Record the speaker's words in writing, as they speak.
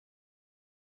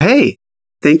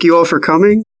Thank you all for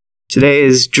coming. Today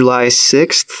is July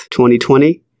 6th,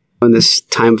 2020. In this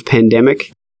time of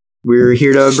pandemic, we're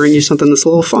here to bring you something that's a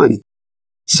little fun.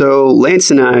 So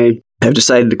Lance and I have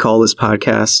decided to call this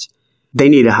podcast They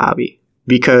Need a Hobby,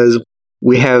 because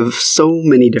we have so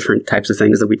many different types of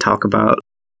things that we talk about,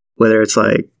 whether it's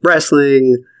like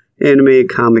wrestling, anime,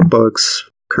 comic books,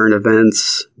 current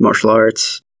events, martial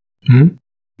arts. Mm-hmm.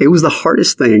 It was the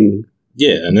hardest thing.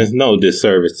 Yeah, and there's no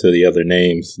disservice to the other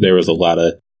names. There was a lot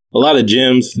of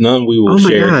gems. None we will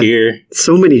share here.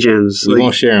 So many gems. We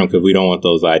won't share them because we don't want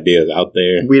those ideas out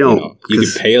there. We don't. You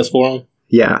can pay us for them.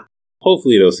 Yeah.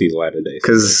 Hopefully they'll see the light of day.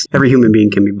 Because every human being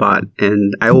can be bought,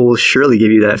 and I will surely give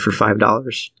you that for $5.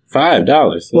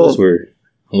 $5? Those were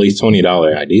at least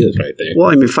 $20 ideas right there. Well,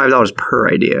 I mean, $5 per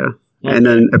idea, and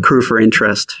then accrue for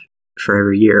interest for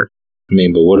every year. I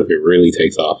mean, but what if it really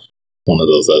takes off one of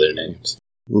those other names?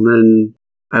 Well, then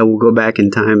I will go back in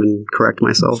time and correct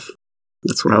myself.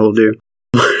 That's what I will do.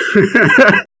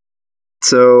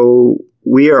 So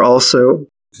we are also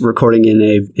recording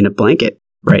in a blanket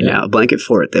right now, a blanket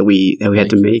fort that we had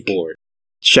to make.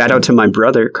 Shout out to my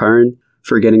brother, Karan,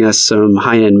 for getting us some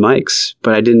high-end mics,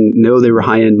 but I didn't know they were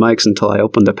high-end mics until I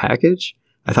opened the package.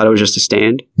 I thought it was just a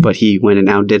stand, but he went and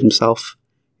outdid himself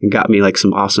and got me like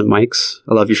some awesome mics.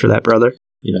 I love you for that, brother.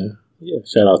 Yeah,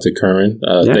 shout out to Karan.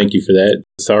 Thank you for that.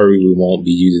 Sorry we won't be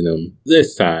using them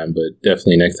this time, but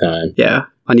definitely next time. Yeah,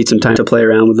 I need some time to play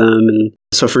around with them. And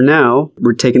so for now,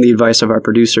 we're taking the advice of our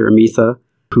producer, Amitha,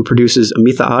 who produces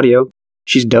Amitha Audio.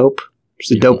 She's dope.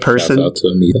 She's a dope person. Shout out to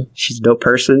Amitha. She's a dope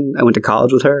person. I went to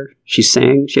college with her. She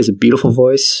sang. She has a beautiful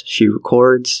voice. She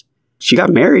records. She got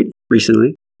married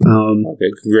recently.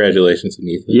 Okay, congratulations,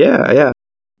 Amitha. Yeah.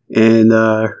 And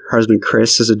her husband,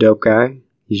 Chris, is a dope guy.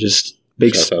 He's just...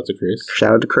 Shout out to Chris.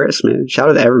 Shout out to Chris, man. Shout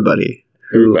out to everybody.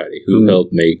 Who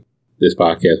helped make this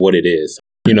podcast what it is.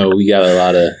 We got a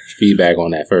lot of feedback on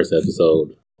that first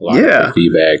episode. A lot of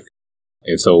feedback.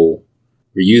 And so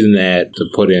we're using that to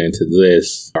put into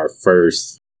this, our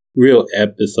first real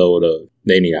episode of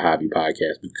They Need a Hobby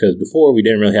podcast. Because before we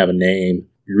didn't really have a name.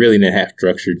 We really didn't have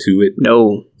structure to it.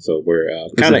 No. So we're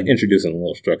kind of introducing a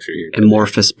little structure here.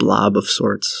 Amorphous blob of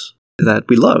sorts that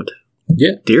we loved.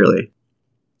 Yeah. Dearly.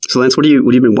 So Lance, what have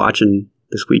you been watching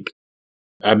this week?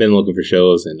 I've been looking for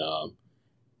shows, and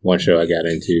one show I got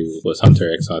into was Hunter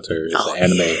x Hunter. It's an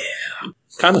anime. Yeah.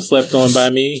 Kind of slept on by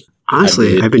me.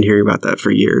 Honestly, I've been hearing about that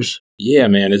for years. Yeah,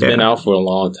 man. It's been out for a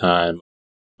long time.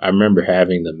 I remember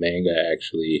having the manga,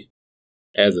 actually,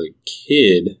 as a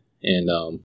kid, and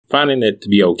finding it to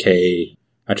be okay.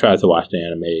 I tried to watch the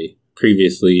anime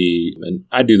previously, and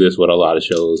I do this with a lot of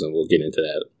shows, and we'll get into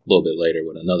that a little bit later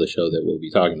with another show that we'll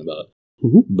be talking about.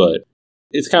 Mm-hmm. But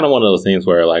it's kind of one of those things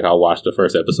where, like, I'll watch the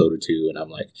first episode or two and I'm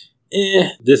like,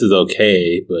 this is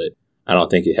okay, but I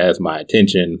don't think it has my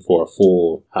attention for a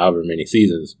full however many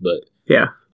seasons. But yeah,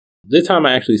 this time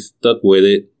I actually stuck with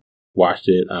it, watched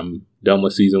it. I'm done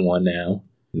with season 1 now,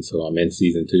 and so I'm in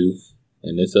season 2,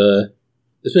 and it's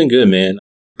been good, man.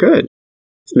 Good.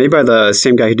 It's made by the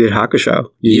same guy who did Hakusho.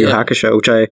 Hakusho, which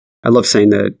I love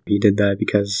saying that he did that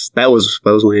because that was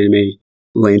one anime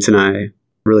Lance and I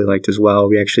really liked as well.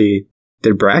 We actually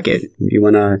did a bracket. You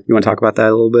wanna talk about that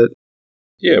a little bit?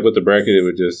 Yeah, but the bracket, it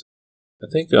would just, I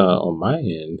think on my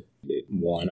end, it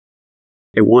won.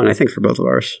 It won, I think, for both of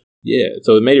ours. Yeah,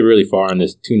 so it made it really far in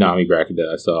this Toonami bracket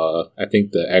that I saw. I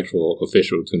think the actual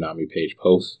official Toonami page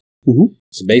post. Mm-hmm.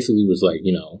 So basically it was like,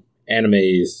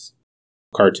 animes,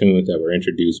 cartoons that were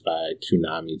introduced by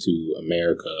Toonami to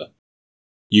America.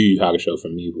 Yu Yu Hakusho for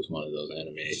me was one of those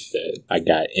animes that I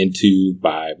got into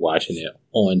by watching it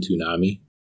on Toonami.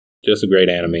 Just a great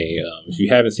anime. If you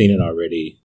haven't seen it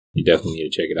already, you definitely need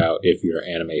to check it out if you're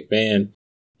an anime fan.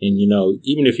 And,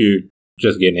 even if you're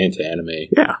just getting into anime,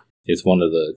 it's one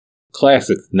of the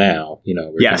classics now.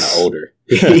 We're kind of older.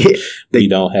 We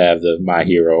don't have the My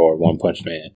Hero or One Punch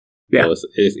Man. Yeah. So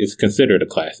it's considered a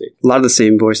classic. A lot of the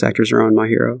same voice actors are on My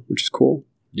Hero, which is cool.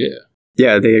 Yeah.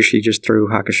 Yeah, they actually just threw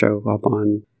Hakusho up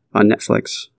on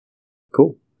Netflix.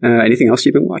 Cool. Anything else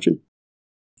you've been watching?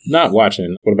 Not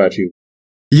watching. What about you?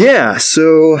 Yeah,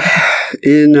 so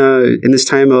in this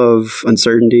time of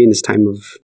uncertainty, in this time of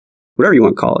whatever you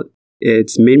want to call it,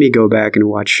 it's made me go back and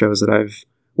watch shows that I've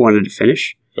wanted to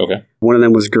finish. Okay. One of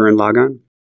them was Gurren Lagann.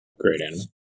 Great anime.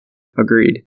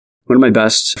 Agreed. One of my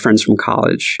best friends from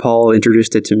college, Paul,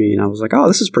 introduced it to me, and I was like, oh,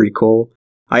 this is pretty cool.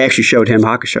 I actually showed him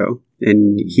Hakusho,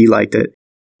 and he liked it.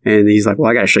 And he's like, well,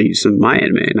 I got to show you some of my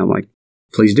anime. And I'm like,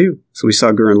 please do. So we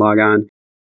saw Gurren Lagann,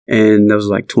 and that was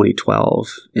like 2012.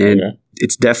 And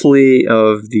it's definitely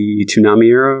of the Toonami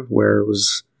era, where it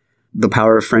was the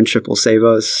power of friendship will save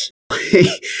us.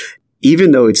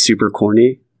 even though it's super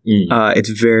corny, it's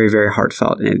very, very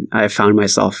heartfelt. And I found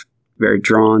myself very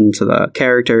drawn to the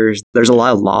characters. There's a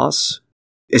lot of loss,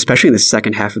 especially in the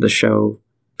second half of the show.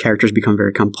 Characters become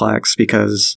very complex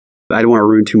because I don't want to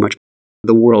ruin too much.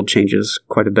 The world changes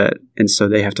quite a bit. And so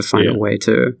they have to find a way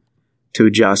to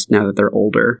adjust now that they're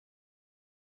older.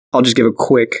 I'll just give a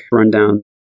quick rundown.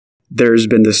 There's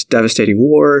been this devastating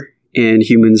war, and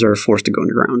humans are forced to go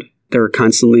underground. They're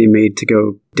constantly made to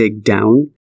go dig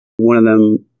down. One of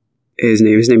them, his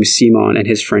name is Simon, and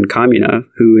his friend Kamina,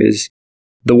 who is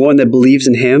the one that believes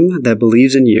in him, that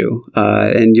believes in you.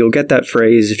 And you'll get that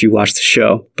phrase if you watch the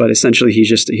show. But essentially,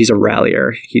 he's a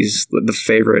rallier. He's the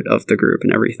favorite of the group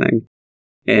and everything.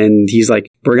 And he's like,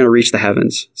 we're going to reach the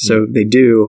heavens. So they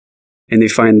do. And they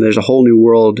find there's a whole new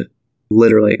world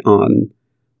literally on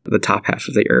the top half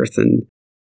of the earth. And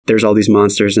there's all these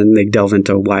monsters, and they delve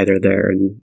into why they're there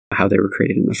and how they were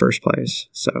created in the first place.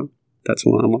 So that's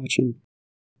what I'm watching.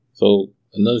 So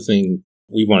another thing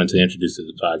we wanted to introduce to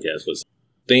the podcast was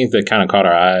things that kind of caught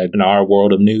our eye in our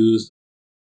world of news.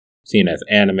 Seeing as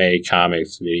anime,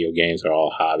 comics, video games are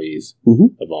all hobbies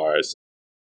of ours.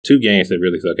 2 games that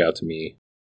really stuck out to me.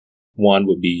 One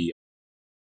would be,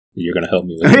 you're going to help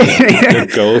me with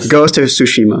it, Ghost of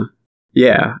Tsushima.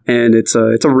 Yeah, and it's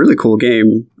a really cool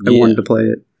game. I wanted to play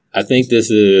it. I think this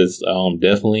is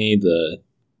definitely the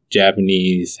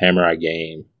Japanese samurai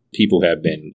game people have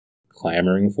been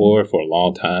clamoring for a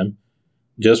long time.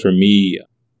 Just for me,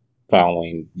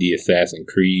 following the Assassin's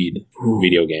Creed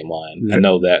video game line. I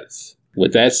know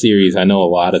with that series, I know a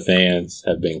lot of fans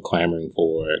have been clamoring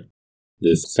for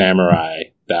this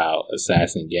samurai-style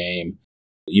assassin game,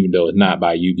 even though it's not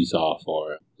by Ubisoft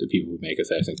or the people who make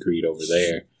Assassin's Creed over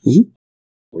there.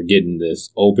 We're getting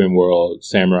this open world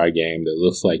samurai game that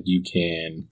looks like you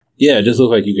can, it just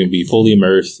looks like you can be fully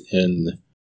immersed in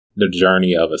the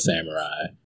journey of a samurai.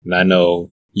 And I know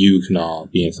you,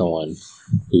 Kunal, being someone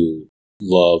who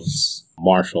loves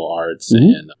martial arts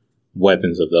and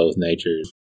weapons of those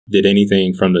natures, did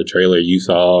anything from the trailer you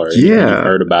saw or anything you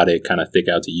heard about it kind of stick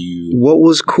out to you? What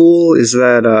was cool is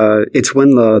that it's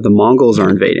when the Mongols are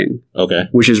invading. Okay.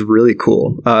 Which is really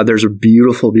cool. There's a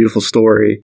beautiful, beautiful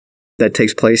story that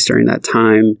takes place during that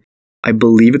time. I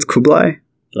believe it's Kublai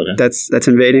that's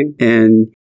invading,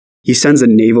 and he sends a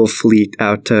naval fleet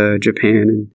out to Japan,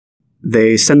 and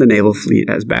they send the naval fleet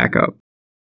as backup.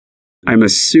 I'm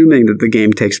assuming that the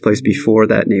game takes place before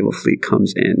that naval fleet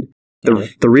comes in.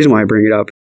 The reason why I bring it up,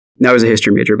 I was a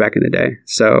history major back in the day,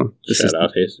 so shout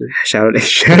out history. Shout out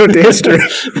to history.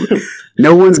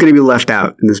 No one's going to be left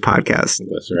out in this podcast.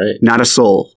 That's right. Not a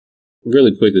soul.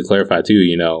 Really quick to clarify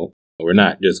too, we're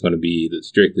not just going to be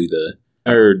strictly the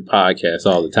nerd podcast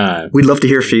all the time. We'd love to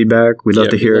hear feedback. We'd love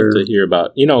to hear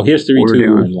about history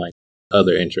too and like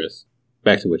other interests.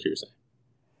 Back to what you were saying.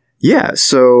 Yeah.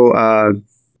 So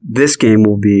this game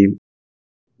will be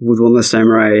with one of the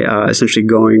samurai essentially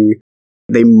going.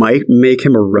 They might make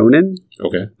him a Ronin.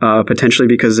 Okay. Potentially,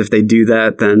 because if they do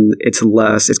that, then it's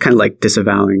kind of like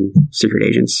disavowing secret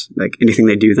agents. Like anything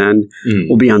they do then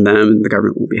will be on them, and the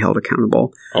government will be held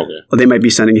accountable. Okay. Or they might be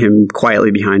sending him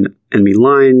quietly behind enemy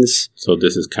lines. So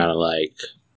this is kind of like,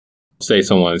 say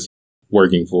someone's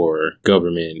working for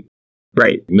government,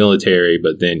 right? Military,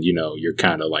 but then, you're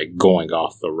kind of like going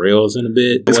off the rails in a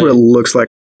bit. That's what it looks like.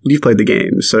 You've played the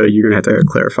game, so you're going to have to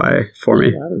clarify for me.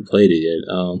 I haven't played it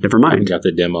yet. Never mind. I haven't got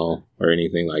the demo or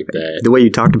anything like that. The way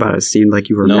you talked about it seemed like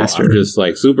you were a master. I'm just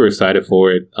like super excited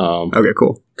for it. Okay,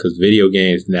 cool. Because video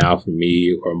games now for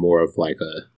me are more of like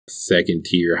a second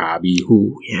tier hobby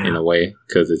in a way.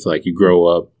 Because it's like you grow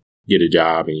up, get a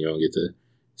job, and you don't get to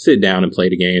sit down and play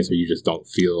the games, or you just don't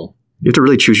feel... You have to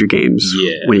really choose your games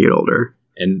when you get older.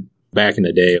 And back in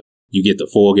the day, you get the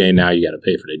full game. Now you got to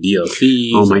pay for the DLC.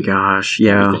 Oh my gosh,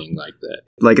 yeah. Everything like that.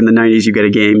 Like in the 90s, you get a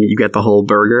game, you get the whole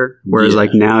burger. Whereas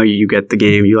like now you get the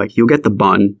game, you'll get the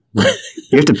bun. You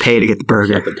have to pay to get the burger.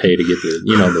 You have to pay to get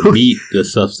the the meat, the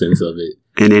substance of it.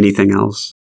 And anything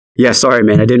else. Yeah, sorry,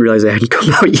 man. I didn't realize it hadn't come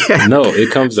out yet. No,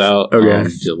 it comes out on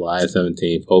July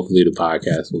 17th. Hopefully the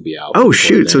podcast will be out. Oh,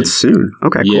 shoot. So it's soon.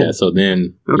 Okay, cool. Yeah, so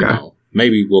then,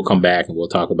 maybe we'll come back and we'll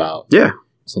talk about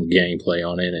some gameplay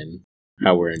on it and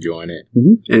how we're enjoying it.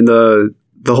 Mm-hmm. And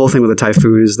the whole thing with the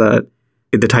typhoon is that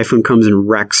the typhoon comes and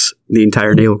wrecks the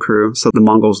entire naval crew. So the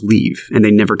Mongols leave and they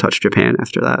never touch Japan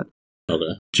after that.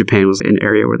 Okay. Japan was an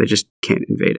area where they just can't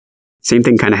invade it. Same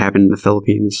thing kind of happened in the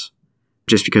Philippines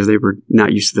just because they were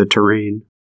not used to the terrain.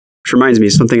 Which reminds me,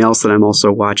 something else that I'm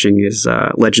also watching is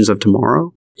Legends of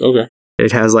Tomorrow. Okay.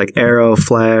 It has like Arrow,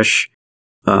 Flash.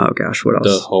 Oh gosh, what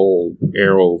else? The whole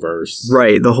Arrowverse.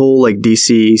 Right. The whole like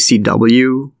DC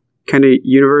CW kind of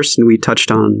universe, and we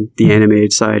touched on the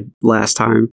animated side last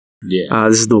time. Yeah.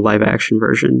 This is the live action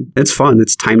version. It's fun.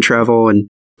 It's time travel and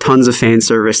tons of fan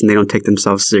service, and they don't take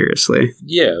themselves seriously.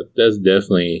 Yeah, that's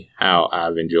definitely how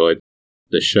I've enjoyed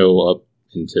the show up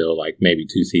until like maybe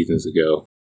 2 seasons ago.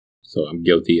 So I'm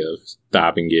guilty of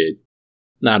stopping it,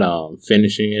 not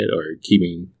finishing it or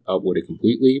keeping up with it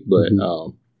completely. But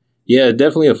yeah,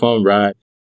 definitely a fun ride.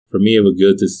 For me, it was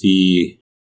good to see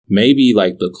maybe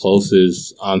like the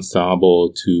closest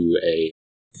ensemble to a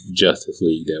Justice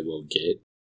League that we'll get.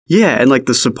 Yeah, and like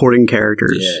the supporting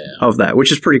characters of that,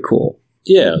 which is pretty cool.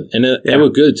 Yeah, and it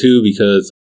was good too,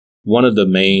 because one of the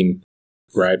main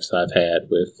gripes I've had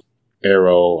with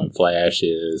Arrow and Flash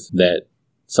is that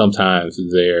sometimes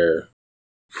their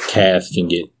cast can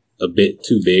get a bit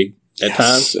too big at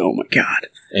times. Oh my god.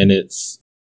 And it's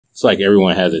like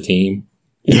everyone has a team.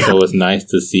 And so it's nice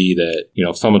to see that, you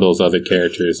know, some of those other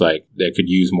characters like that could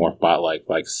use more spotlight,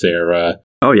 like Sarah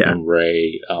and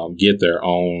Ray, get their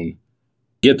own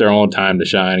time to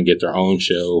shine and get their own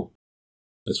show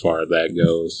as far as that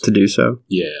goes. To do so.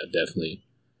 Yeah, definitely.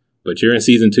 But you're in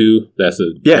season 2. That's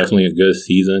definitely a good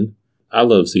season. I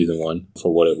love season 1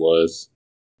 for what it was.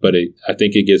 But I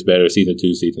think it gets better season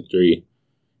 2, season 3.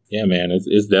 Yeah, man,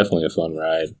 it's definitely a fun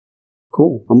ride.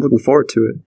 Cool. I'm looking forward to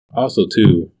it. Also,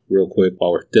 too, real quick,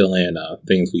 while we're still in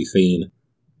things we've seen,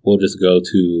 we'll just go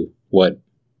to what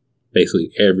basically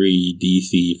every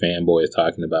DC fanboy is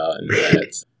talking about, and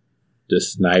that's the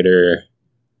Snyder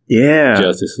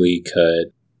Justice League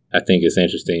cut. I think it's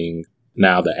interesting.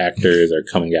 Now the actors are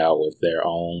coming out with their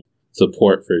own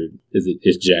support for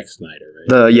it's Jack Snyder,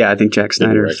 right? I think Jack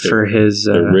Snyder for his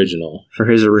original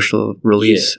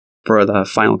release for the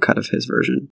final cut of his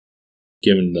version.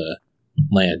 Given the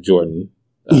Lance Jordan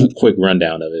quick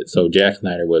rundown of it. So Jack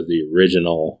Snyder was the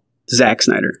original Zack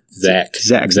Snyder. Zack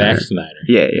Snyder.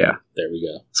 Yeah. There we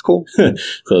go. It's cool.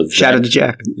 So shout out to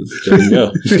Jack. There you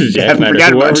go. Jack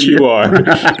Snyder, whoever you are,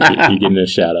 you're getting a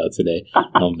shout out today.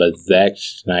 But Zack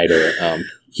Snyder,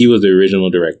 he was the original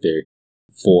director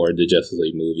for the Justice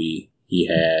League movie. He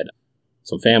had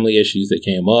some family issues that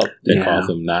came up that caused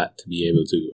him not to be able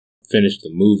to finish the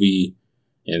movie.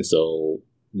 And so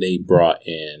they brought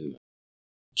in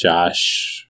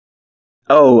Josh.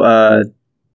 Guy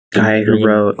who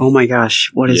wrote, oh my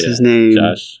gosh, what is his name?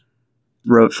 Josh.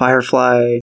 Wrote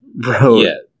Firefly, wrote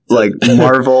like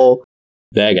Marvel.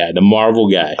 That guy, the Marvel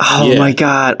guy. Oh my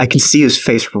god, I can see his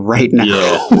face right now.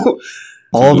 Yeah.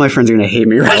 All of my friends are going to hate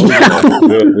me right now.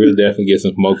 We'll definitely get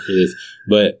some smoke for this.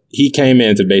 But he came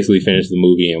in to basically finish the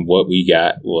movie, and what we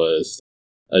got was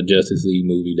a Justice League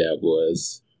movie that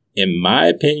was, in my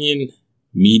opinion,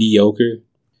 mediocre.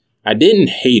 I didn't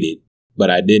hate it, but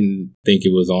I didn't think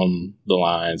it was on the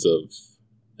lines of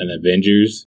an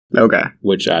Avengers. Okay.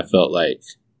 Which I felt like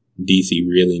DC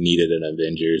really needed an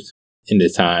Avengers in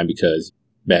this time because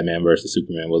Batman vs.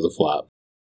 Superman was a flop.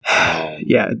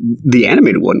 The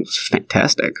animated one was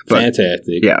fantastic.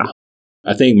 Fantastic. Yeah.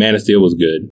 I think Man of Steel was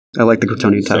good. I like the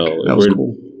Kryptonian tech. That was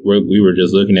cool. We were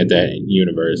just looking at that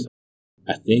universe.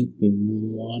 I think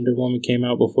Wonder Woman came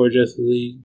out before Justice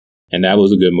League, and that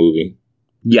was a good movie.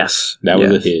 Yes. That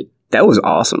was a hit. That was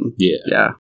awesome.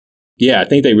 Yeah. Yeah, I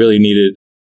think they really needed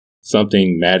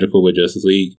something magical with Justice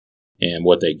League, and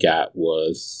what they got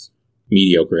was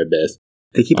mediocre at best.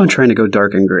 They keep on trying to go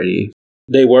dark and gritty.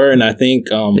 They were, and I think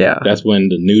that's when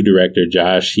the new director,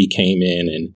 Josh, he came in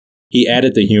and he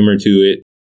added the humor to it.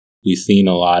 We've seen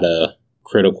a lot of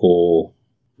critical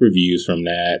reviews from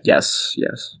that. Yes.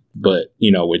 But,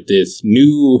 you know, with this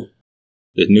new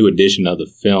edition of the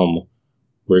film,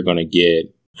 we're going to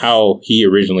get how he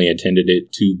originally intended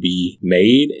it to be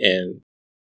made, and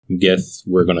I guess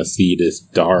we're going to see this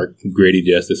dark, gritty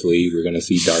Justice League. We're going to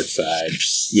see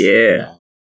Darkseid. Yeah.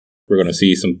 We're going to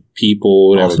see some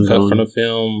people that were cut from the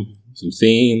film, some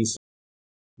scenes.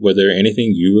 Was there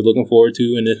anything you were looking forward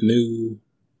to in this new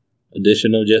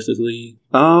edition of Justice League?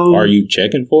 Are you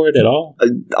checking for it at all?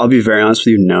 I'll be very honest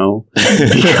with you, no.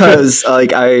 Because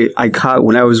I caught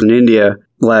when I was in India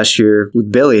last year with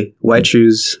Billy, White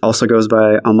Shoes, also goes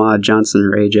by Ahmad Johnson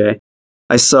or AJ.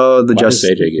 I saw the Justice.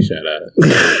 Why does AJ get shout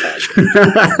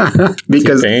out?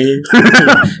 Because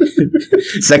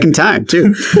second time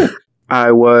too.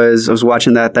 I was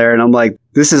watching that there, and I'm like,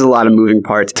 this is a lot of moving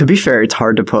parts. To be fair, it's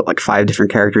hard to put like 5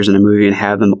 different characters in a movie and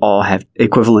have them all have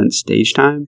equivalent stage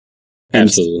time. And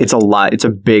absolutely. It's a lot. It's a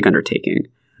big undertaking.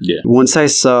 Yeah. Once I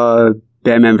saw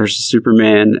Batman vs.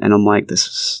 Superman, and I'm like, this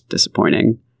is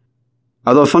disappointing.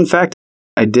 Although, fun fact,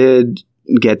 I did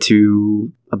get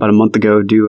to, about a month ago,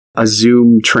 do a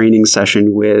Zoom training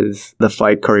session with the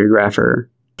fight choreographer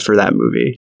for that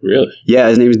movie. Really? Yeah,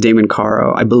 his name is Damon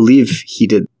Caro. I believe he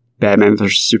did Batman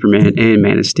vs. Superman and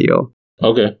Man of Steel.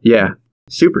 Okay. Yeah.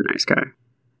 Super nice guy.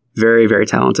 Very, very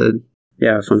talented.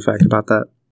 Yeah, fun fact about that.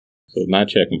 So not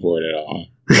checking for it at all.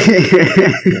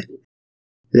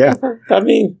 Yeah. I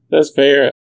mean, that's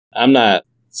fair. I'm not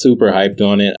super hyped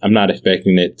on it. I'm not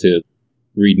expecting it to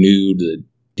renew the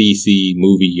DC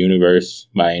movie universe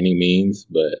by any means,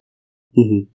 but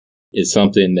it's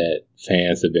something that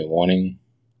fans have been wanting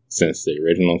since the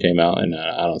original came out, and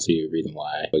I don't see a reason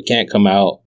why. If it can't come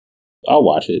out, I'll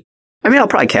watch it. I mean, I'll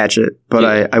probably catch it, but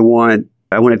yeah. I want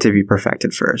it to be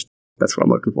perfected first. That's what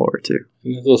I'm looking forward to.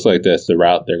 And it looks like that's the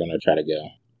route they're going to try to go.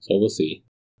 So we'll see.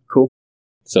 Cool.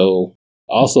 So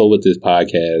also with this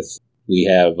podcast, we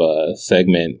have a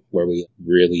segment where we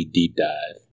really deep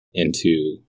dive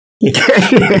into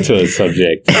a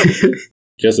subject.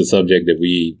 Just a subject that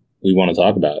we want to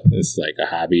talk about. It's like a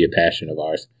hobby, a passion of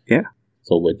ours. Yeah.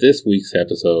 So with this week's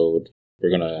episode, we're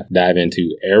going to dive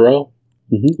into Arrow.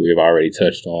 We've already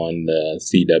touched on the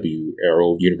CW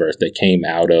Arrow universe that came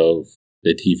out of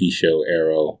the TV show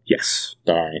Arrow. Yes.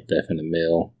 Starring Stephen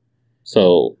Amell.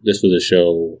 So this was a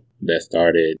show that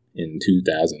started in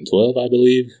 2012, I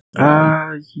believe.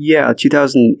 Yeah,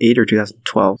 2008 or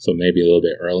 2012. So maybe a little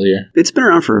bit earlier. It's been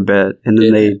around for a bit, and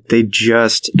then they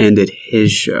just ended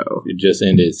his show. It just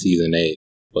ended season 8,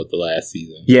 but the last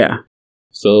season. Yeah.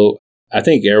 So I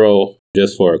think Arrow,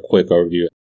 just for a quick overview,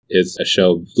 is a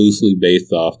show loosely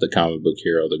based off the comic book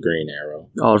hero, the Green Arrow.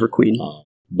 Oliver Queen.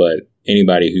 But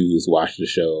anybody who's watched the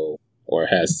show or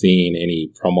has seen any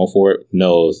promo for it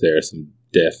knows there's some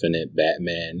definite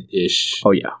Batman-ish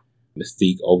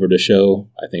mystique over the show.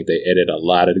 I think they edited a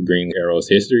lot of the Green Arrow's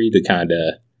history to kind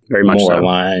of more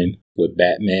align with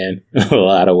Batman in a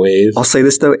lot of ways. I'll say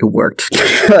this, though, it worked.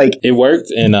 It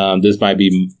worked, and this might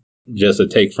be just a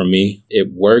take from me. It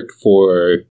worked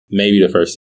for maybe the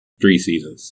first 3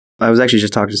 seasons. I was actually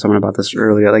just talking to someone about this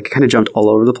earlier. Like, it kind of jumped all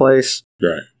over the place.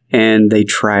 Right. And they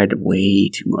tried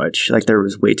way too much. Like, there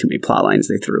was way too many plot lines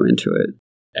they threw into it.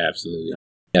 Absolutely.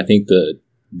 I think the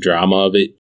drama of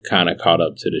it kind of caught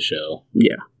up to the show.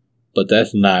 Yeah. But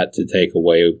that's not to take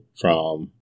away from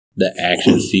the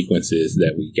action sequences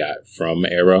that we got from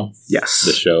Arrow. Yes.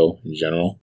 The show in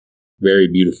general. Very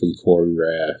beautifully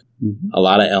choreographed. A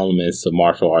lot of elements of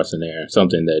martial arts in there.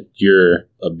 Something that you're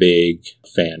a big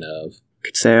fan of.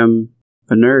 Could say I'm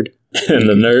a nerd. And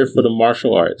the nerd for the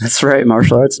martial arts. That's right,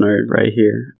 martial arts nerd right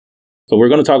here. So we're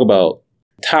going to talk about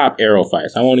top Arrow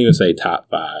fights. I won't even say top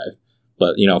 5,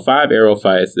 but 5 Arrow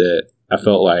fights that I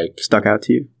felt like stuck out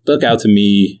to you. Stuck out to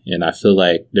me, and I feel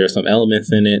like there's some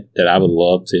elements in it that I would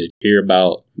love to hear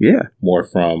about. Yeah, more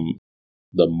from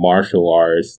the martial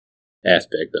arts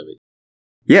aspect of it.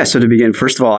 Yeah. So to begin,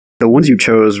 first of all, the ones you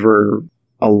chose were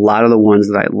a lot of the ones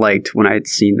that I liked when I had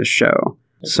seen the show.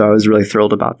 So I was really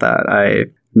thrilled about that.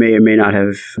 I may or may not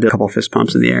have did a couple of fist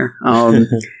pumps in the air.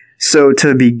 So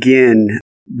to begin,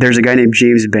 there's a guy named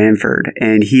James Bamford,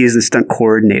 and he is the stunt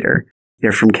coordinator.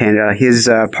 They're from Canada. His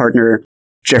partner,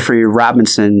 Jeffrey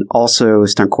Robinson, also a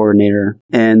stunt coordinator.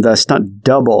 And the stunt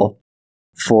double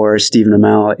for Stephen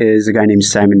Amell is a guy named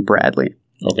Simon Bradley.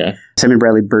 Okay. Simon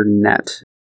Bradley Burnett.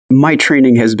 My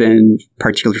training has been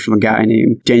particularly from a guy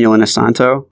named Daniel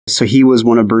Inosanto. So he was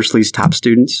one of Bruce Lee's top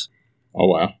students. Oh,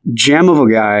 wow. Gem of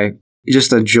a guy.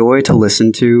 Just a joy to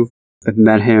listen to. I've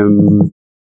met him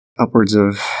upwards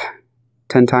of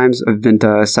 10 times. I've been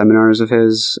to seminars of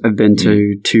his. I've been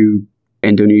to 2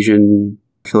 Indonesian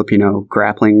Filipino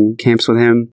grappling camps with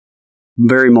him.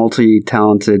 Very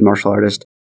multi-talented martial artist.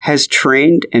 Has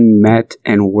trained and met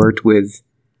and worked with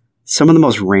some of the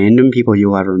most random people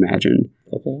you'll ever imagine.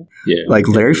 Okay. Yeah. Like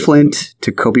Larry Flint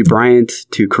to Kobe Bryant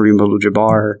to Kareem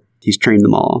Abdul-Jabbar. He's trained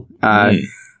them all.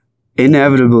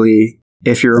 Inevitably,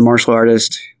 if you're a martial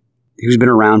artist who's been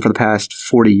around for the past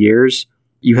 40 years,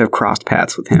 you have crossed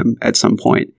paths with him at some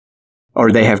point.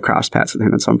 Or they have crossed paths with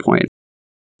him at some point.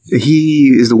 He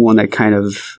is the one that kind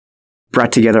of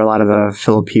brought together a lot of the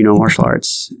Filipino martial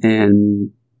arts.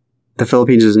 And the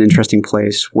Philippines is an interesting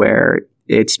place where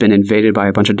it's been invaded by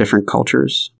a bunch of different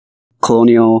cultures.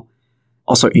 Colonial,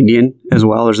 also Indian as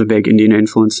well. There's a big Indian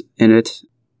influence in it.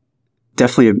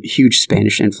 Definitely a huge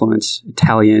Spanish influence,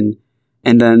 Italian,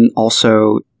 and then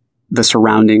also the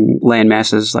surrounding land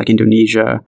masses like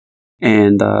Indonesia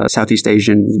and the Southeast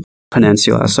Asian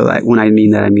peninsula. So that when I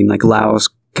mean that, I mean like Laos,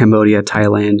 Cambodia,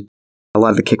 Thailand. A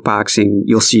lot of the kickboxing,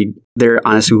 you'll see there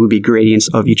honestly would be gradients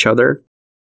of each other.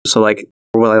 So like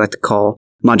what I like to call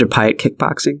Majapahit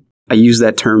kickboxing. I use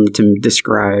that term to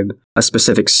describe a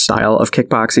specific style of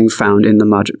kickboxing found in the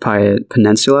Majapahit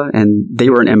Peninsula, and they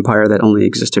were an empire that only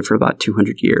existed for about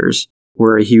 200 years.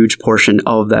 We're a huge portion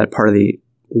of that part of the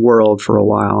world for a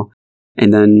while,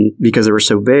 And then because they were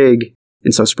so big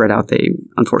and so spread out, they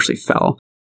unfortunately fell.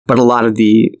 But a lot of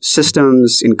the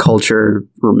systems and culture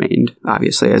remained,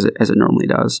 obviously, as it normally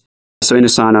does. So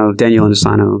Daniel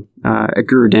Inosanto,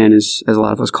 Guru Dan, as a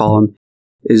lot of us call him,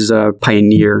 is a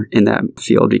pioneer in that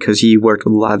field because he worked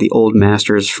with a lot of the old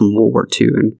masters from World War II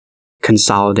and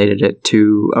consolidated it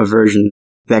to a version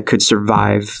that could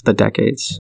survive the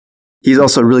decades. He's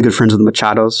also really good friends with the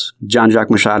Machados. Jean-Jacques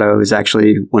Machado is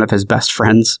actually one of his best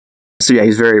friends. So yeah,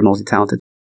 he's very multi-talented.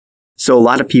 So a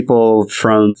lot of people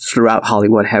from throughout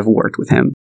Hollywood have worked with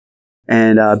him.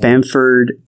 And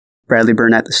Bamford, Bradley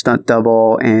Burnett, the stunt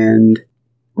double, and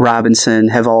Robinson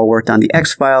have all worked on The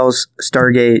X-Files,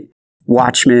 Stargate,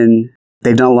 Watchmen.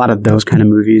 They've done a lot of those kind of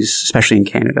movies, especially in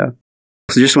Canada.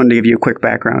 So just wanted to give you a quick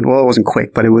background. Well, it wasn't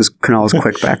quick, but it was Kunal's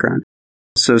quick background.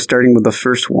 So starting with the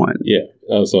first one. Yeah.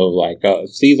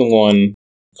 Season 1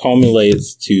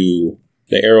 culminates to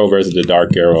the Arrow versus the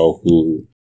Dark Arrow, who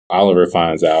Oliver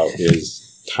finds out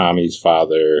is Tommy's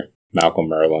father, Malcolm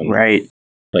Merlyn. Right.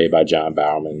 Played by John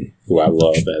Bowerman, who I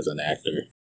love as an actor.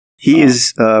 He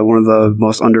is one of the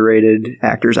most underrated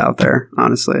actors out there,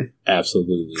 honestly.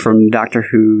 Absolutely. From Doctor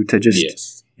Who to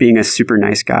just being a super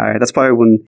nice guy. That's probably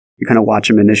when you kind of watch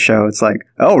him in this show, it's like,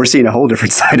 oh, we're seeing a whole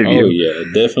different side of you. Oh, yeah.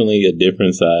 Definitely a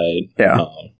different side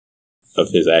of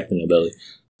his acting ability.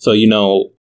 So,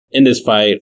 in this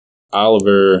fight,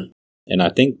 Oliver, and I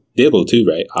think Diggle too,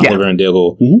 right? Oliver and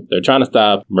Diggle, they're trying to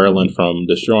stop Merlin from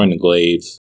destroying the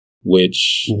Glades,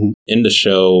 which in the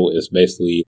show is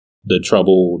basically the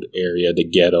troubled area, the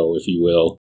ghetto, if you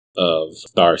will, of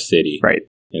Star City. Right.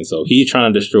 And so he's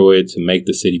trying to destroy it to make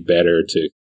the city better, to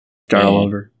start all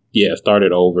over. Yeah, start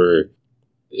it over,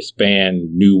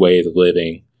 expand new ways of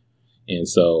living. And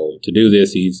so to do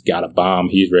this, he's got a bomb.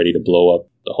 He's ready to blow up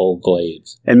the whole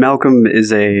Glades. And Malcolm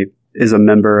is a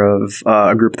member of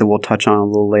a group that we'll touch on a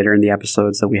little later in the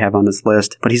episodes that we have on this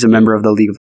list. But he's a member of the League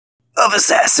of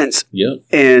Assassins. Yep.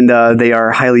 And they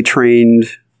are highly trained,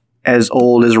 as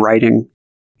old as writing.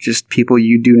 Just people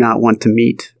you do not want to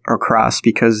meet or cross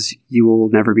because you will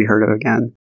never be heard of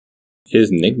again.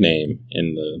 His nickname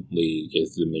in the League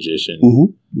is the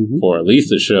Magician for at least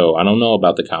the show. I don't know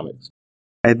about the comics.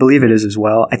 I believe it is as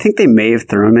well. I think they may have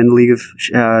thrown him in League of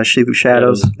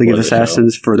Shadows, League of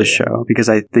Assassins for the show, because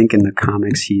I think in the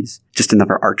comics he's just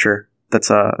another archer. That's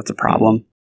a problem.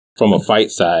 From a fight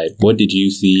side, what did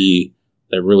you see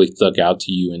that really stuck out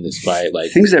to you in this fight?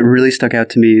 Like things that really stuck out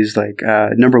to me is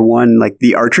number one,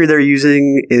 the archery they're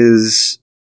using is,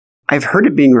 I've heard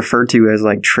it being referred to as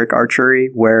trick archery,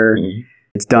 where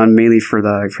it's done mainly for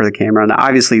the camera. Now,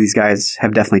 obviously, these guys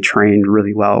have definitely trained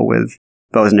really well with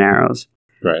bows and arrows.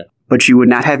 Right. But you would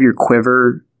not have your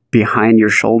quiver behind your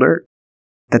shoulder.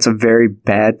 That's a very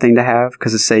bad thing to have,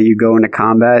 because say you go into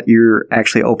combat, you're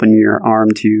actually opening your arm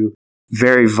to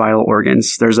very vital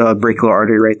organs. There's a brachial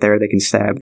artery right there that can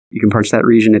stab. You can punch that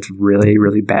region. It's really,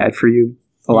 really bad for you.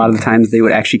 A lot of the times they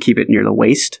would actually keep it near the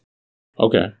waist.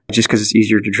 Okay. Just because it's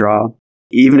easier to draw.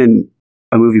 Even in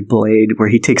a movie Blade, where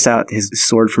he takes out his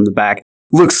sword from the back,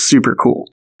 looks super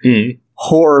cool.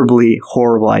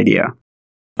 Horrible idea.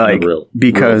 Real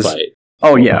fight.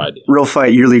 Real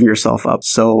fight, you're leaving yourself up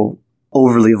so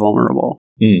overly vulnerable.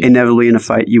 Inevitably in a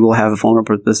fight, you will have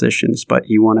vulnerable positions, but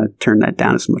you want to turn that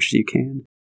down as much as you can.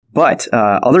 But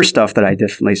other stuff that I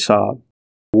definitely saw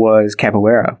was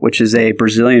capoeira, which is a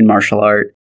Brazilian martial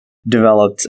art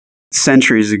developed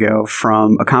centuries ago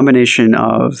from a combination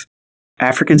of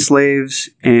African slaves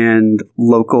and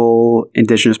local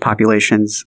indigenous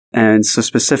populations. And so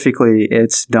specifically,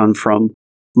 it's done from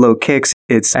low kicks.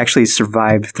 It's actually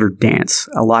survived through dance.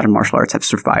 A lot of martial arts have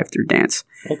survived through dance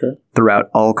throughout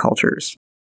all cultures.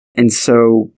 And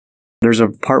so there's a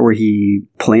part where he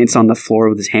plants on the floor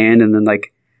with his hand and then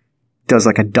does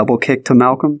a double kick to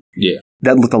Malcolm. Yeah.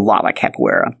 That looked a lot like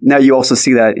capoeira. Now you also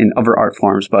see that in other art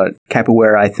forms, but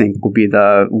capoeira I think will be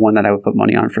the one that I would put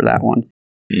money on for that one.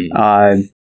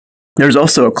 There's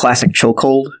also a classic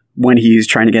chokehold when he's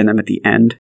trying to get them at the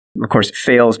end. Of course, it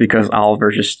fails because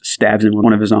Oliver just stabs him with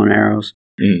one of his own arrows.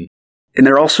 And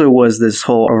there also was this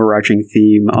whole overarching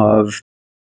theme of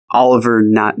Oliver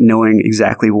not knowing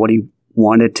exactly what he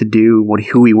wanted to do,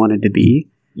 who he wanted to be.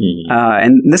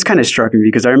 And this kind of struck me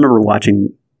because I remember watching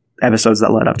episodes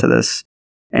that led up to this.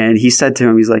 And he said to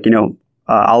him, he's like,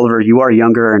 Oliver, you are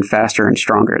younger and faster and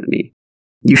stronger than me.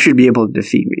 You should be able to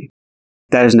defeat me.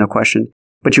 That is no question.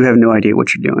 But you have no idea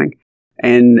what you're doing.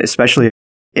 And especially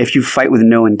if you fight with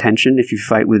no intention, if you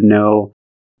fight with no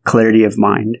clarity of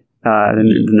mind,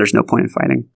 then there's no point in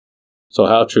fighting. So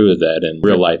how true is that in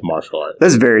real life martial arts?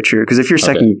 That's very true. Because if you're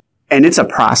second And it's a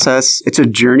process. It's a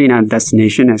journey, not a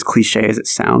destination, as cliche as it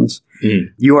sounds.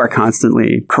 You are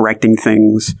constantly correcting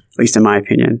things, at least in my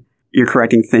opinion. You're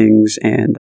correcting things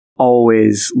and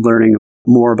always learning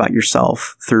more about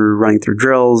yourself through running through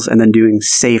drills and then doing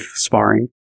safe sparring.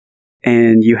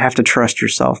 And you have to trust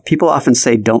yourself. People often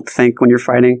say, don't think when you're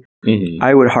fighting.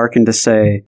 I would hearken to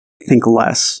say, think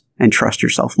less and trust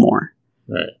yourself more.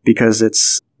 Right. Because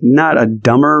it's not a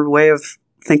dumber way of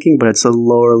thinking, but it's a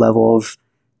lower level of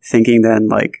thinking than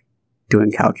like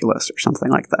doing calculus or something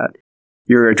like that.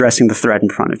 You're addressing the threat in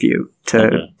front of you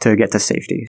to get to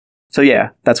safety. So yeah,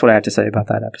 that's what I have to say about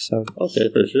that episode. Okay,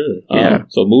 for sure. Yeah.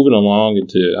 So moving along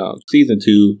into season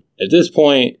 2. At this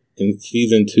point in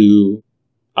season 2,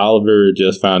 Oliver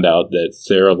just found out that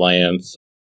Sarah Lance,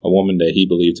 a woman that he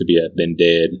believed to have been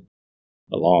dead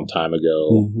a long time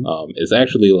ago, is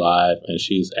actually alive, and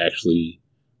she's actually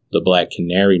the Black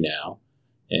Canary now.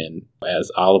 And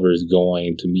as Oliver's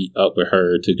going to meet up with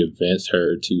her to convince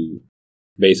her to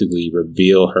basically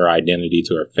reveal her identity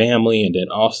to her family, and then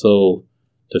also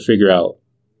to figure out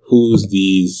who's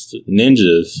these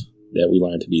ninjas that we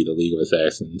learn to be the League of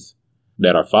Assassins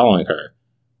that are following her.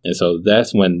 And so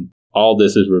that's when all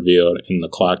this is revealed in the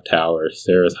clock tower,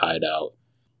 Sarah's hideout.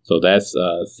 So that's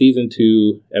season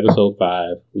 2, episode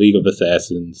 5, League of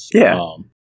Assassins. Yeah.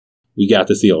 We got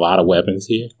to see a lot of weapons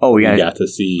here. Oh, we got to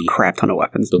see a crap ton of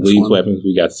weapons. The League's weapons.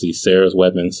 We got to see Sarah's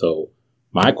weapons. So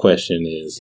my question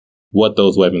is what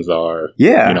those weapons are.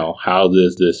 Yeah. You know, how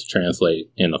does this translate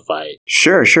in a fight?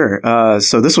 Sure.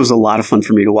 So this was a lot of fun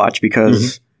for me to watch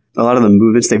because a lot of the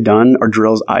movements they've done are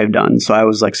drills I've done. So I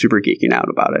was like super geeking out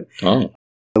about it. Oh.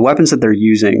 The weapons that they're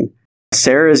using,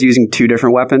 Sarah is using 2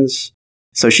 different weapons.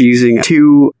 So she's using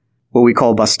 2 what we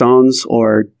call bastons,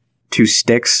 or 2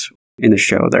 sticks. In the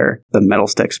show, they're the metal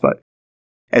sticks, but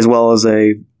as well as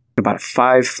about a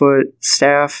 5-foot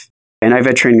staff. And I've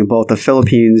had training in both. The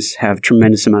Philippines have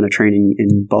tremendous amount of training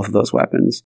in both of those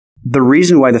weapons. The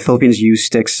reason why the Philippines use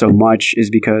sticks so much is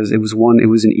because it was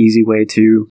an easy way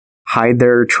to hide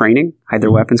their training, hide their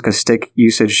weapons, because stick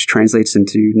usage translates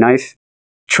into knife,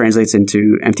 translates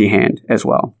into empty hand as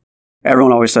well.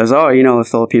 Everyone always says, oh, the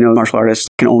Filipino martial artists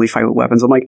can only fight with weapons.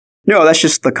 I'm like, no, that's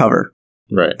just the cover.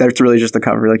 Right. That's really just the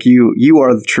cover. Like you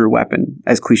are the true weapon,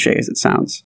 as cliche as it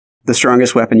sounds. The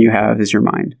strongest weapon you have is your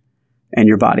mind and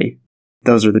your body.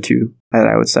 Those are the 2 that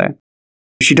I would say.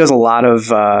 She does a lot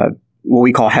of what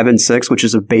we call Heaven 6, which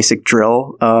is a basic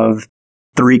drill of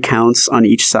 3 counts on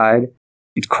each side.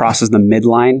 It crosses the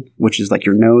midline, which is like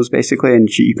your nose basically, and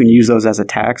you can use those as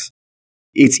attacks.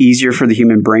 It's easier for the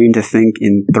human brain to think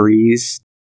in 3s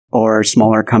or a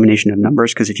smaller combination of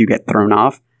numbers, because if you get thrown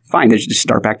off, fine, they just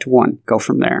start back to 1, go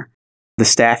from there. The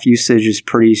staff usage is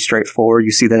pretty straightforward.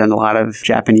 You see that in a lot of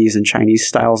Japanese and Chinese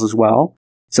styles as well.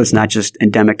 So it's not just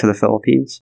endemic to the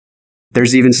Philippines.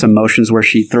 There's even some motions where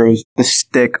she throws the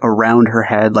stick around her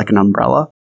head like an umbrella.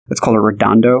 It's called a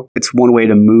redondo. It's one way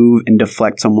to move and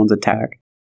deflect someone's attack.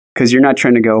 Because you're not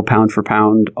trying to go pound for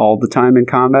pound all the time in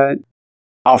combat.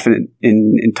 Often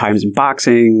in times in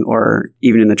boxing or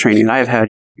even in the training that I've had,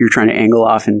 you're trying to angle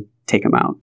off and take them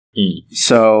out.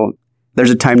 So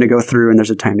there's a time to go through and there's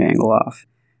a time to angle off.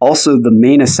 Also, the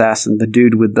main assassin, the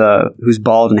dude who's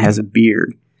bald and has a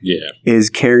beard, is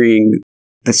carrying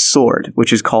the sword,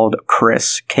 which is called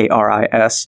Kris,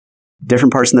 K-R-I-S.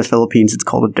 Different parts in the Philippines, it's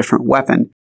called a different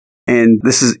weapon. And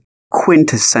this is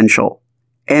quintessential,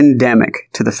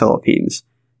 endemic to the Philippines.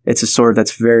 It's a sword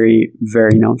that's very,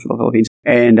 very known for the Philippines.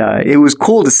 And it was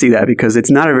cool to see that because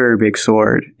it's not a very big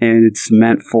sword and it's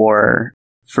meant for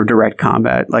direct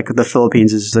combat. Like the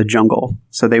Philippines is a jungle.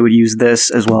 So they would use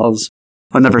this as well as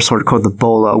another sword called the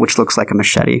bolo, which looks like a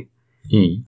machete.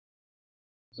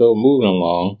 So moving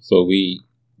along, so we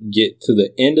get to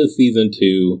the end of season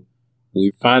 2.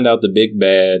 We find out the big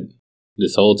bad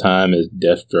this whole time is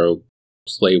Deathstroke,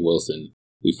 Slade Wilson.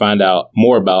 We find out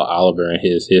more about Oliver and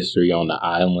his history on the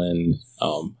island,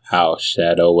 how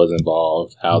Shadow was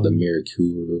involved, how the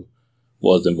Mirakuru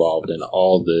was involved in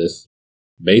all this.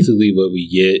 Basically, what we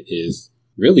get is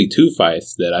really 2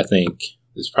 fights that I think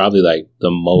is probably like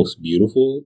the most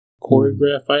beautiful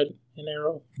choreographed fight in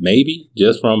Arrow. Maybe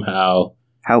just from how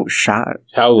it was shot.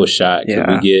 How it was shot. Yeah.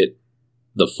 We get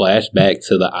the flashback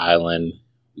to the island.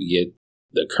 We get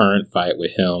the current fight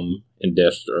with him and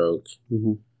Deathstroke.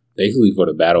 Basically for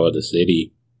the Battle of the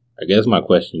City. I guess my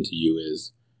question to you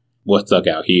is, what stuck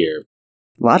out here?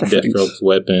 A lot of Deathstroke's things.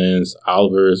 weapons,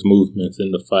 Oliver's movements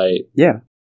in the fight. Yeah.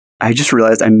 I just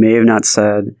realized I may have not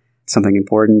said something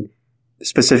important.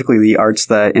 Specifically, the arts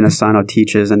that Inosano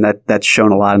teaches, and that's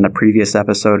shown a lot in the previous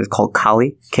episode, is called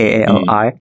Kali,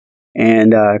 K-A-L-I.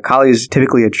 And Kali is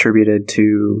typically attributed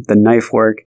to the knife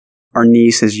work our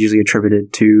niece is usually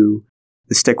attributed to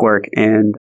the stick work,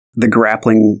 and the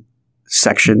grappling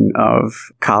section of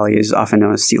Kali is often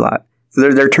known as Silat. So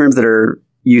they're terms that are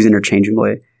used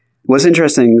interchangeably. What's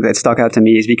interesting that stuck out to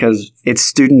me is because it's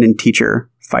student and teacher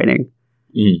fighting.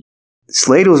 Mm.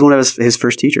 Slade was one of his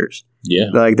first teachers. Yeah.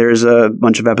 Like, there's a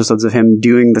bunch of episodes of him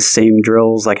doing the same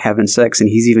drills, like having sex, and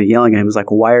he's even yelling at him. He's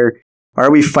like, why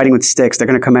are we fighting with sticks? They're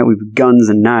going to come out with guns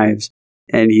and knives.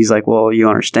 And he's like, well, you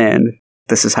understand.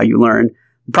 This is how you learn.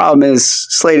 The problem is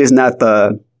Slade is not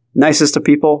the nicest of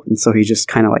people, and so he just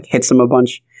kind of like hits them a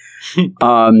bunch,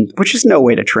 which is no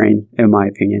way to train, in my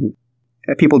opinion.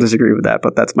 People disagree with that,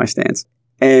 but that's my stance.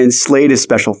 And Slade is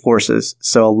special forces,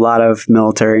 so a lot of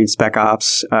military and spec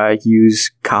ops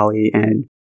use Kali and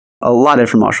a lot of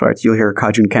different martial arts. You'll hear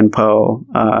Kajun Kenpo,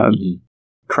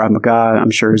 Krav Maga,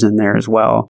 I'm sure, is in there as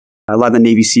well. A lot of the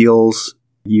Navy SEALs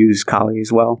use Kali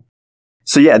as well.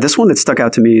 So yeah, this one that stuck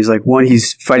out to me is like, one,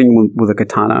 he's fighting with a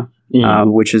katana,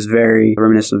 which is very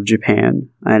reminiscent of Japan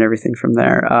and everything from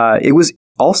there. It was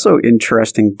also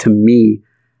interesting to me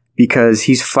because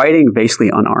he's fighting basically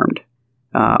unarmed,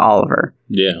 Oliver.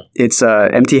 Yeah. It's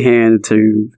empty hand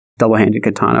to double-handed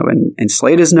katana, and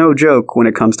Slade is no joke when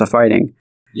it comes to fighting.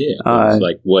 Yeah, it's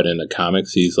like, what, in the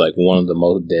comics, he's like one of the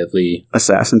most deadly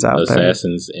assassins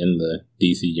in the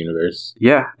DC universe.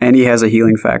 Yeah, and he has a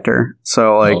healing factor,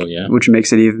 so which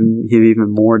makes it even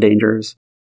more dangerous.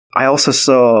 I also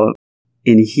saw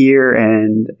in here,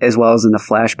 and as well as in the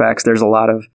flashbacks, there's a lot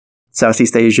of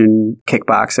Southeast Asian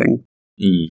kickboxing.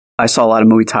 I saw a lot of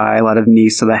Muay Thai, a lot of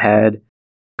knees to the head,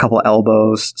 a couple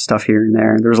elbows, stuff here and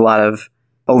there. There's a lot of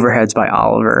overheads by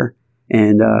Oliver.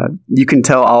 And you can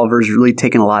tell Oliver's really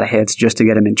taking a lot of hits just to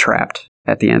get him entrapped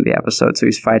at the end of the episode. So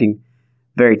he's fighting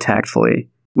very tactfully,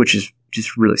 which is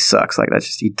just really sucks. Like, that's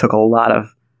just, he took a lot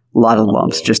of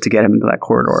lumps just to get him into that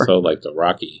corridor. So like the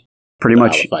Rocky. Pretty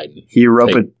much. Fighting. He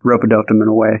rope-a-doped him in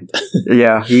a way.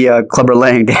 Yeah, he clubber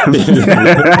laying down.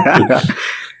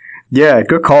 Yeah,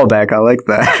 good callback. I like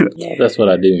that. Yeah, that's what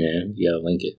I do, man. You gotta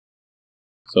link it.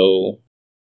 So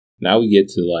now we get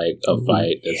to like a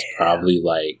fight that's probably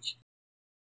like,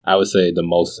 I would say, the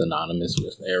most synonymous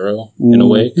with Arrow in a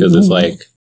way, because it's like,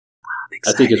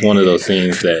 I think it's one of those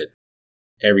scenes that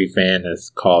every fan has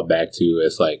called back to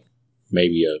as like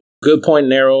maybe a good point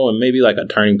in Arrow and maybe like a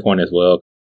turning point as well.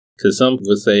 Because some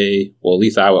would say, well, at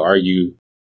least I would argue,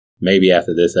 maybe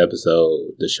after this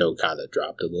episode, the show kind of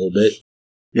dropped a little bit.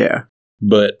 Yeah.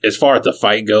 But as far as the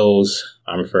fight goes,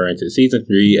 I'm referring to season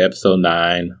 3, episode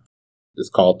 9. It's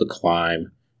called The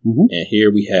Climb. And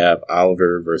here we have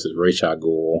Oliver versus Ra's al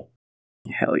Ghul.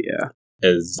 Hell yeah.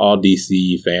 As all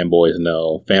DC fanboys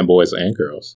know, fanboys and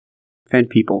girls. Fan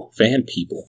people.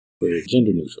 We're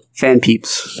gender neutral. Fan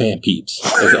peeps.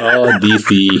 As all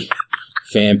DC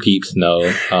fan peeps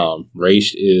know,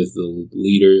 Ra's is the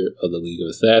leader of the League of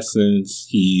Assassins.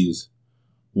 He's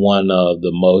one of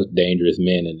the most dangerous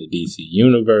men in the DC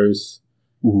universe.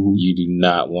 You do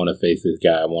not want to face this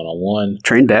guy one-on-one.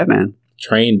 Trained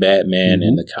Batman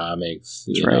in the comics.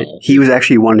 That's right. He was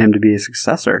actually wanting him to be a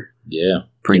successor. Yeah.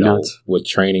 Pretty nuts. With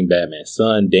training Batman's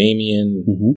son,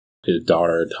 Damian, his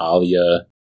daughter, Talia,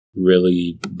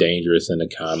 really dangerous in the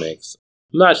comics.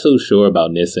 I'm not so sure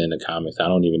about Nyssa in the comics. I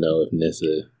don't even know if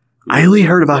Nyssa... I only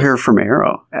heard about her from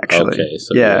Arrow, actually. Okay,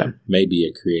 so yeah, maybe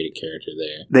a created character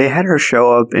there. They had her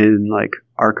show up in, like,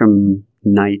 Arkham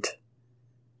Knight.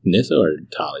 Nyssa or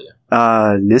Talia?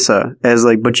 Nyssa. As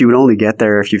like, but you would only get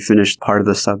there if you finished part of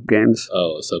the sub games.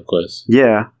 Oh, sub quest.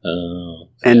 Yeah. Oh,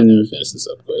 and I never finished the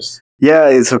sub quest. Yeah,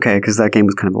 it's okay because that game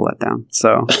was kind of a letdown.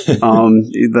 So,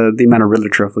 the amount of Riddler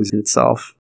trophies in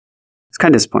itself, it's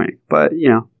kind of disappointing. But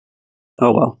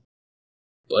oh well.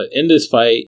 But in this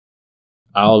fight,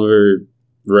 Oliver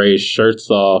Ray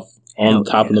shirts off on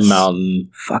top of the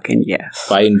mountain. Fucking yes.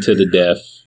 Fighting to the death.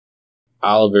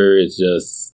 Oliver is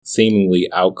just seemingly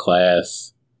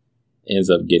outclassed, ends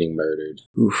up getting murdered.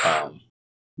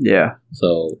 Yeah.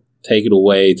 So take it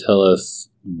away. Tell us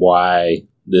why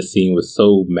this scene was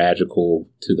so magical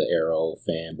to the Arrow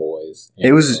fanboys.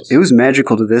 It was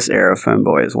magical to this Arrow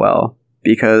fanboy as well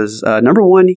because number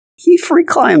one, he free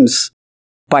climbs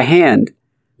by hand.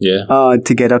 Yeah.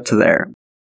 To get up to there.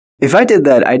 If I did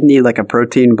that, I'd need like a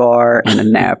protein bar and a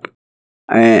nap,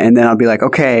 and then I'll be like,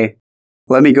 okay.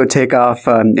 Let me go take off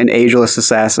an ageless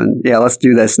assassin. Yeah, let's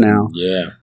do this now. Yeah.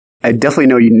 I definitely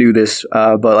know you knew this,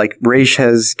 but like Ra's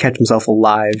has kept himself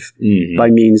alive by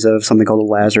means of something called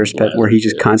a Lazarus pit, where he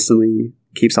just constantly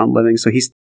keeps on living. So he's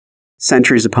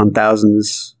centuries upon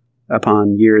thousands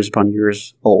upon years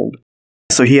old.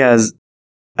 So he has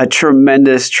a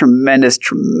tremendous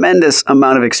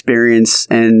amount of experience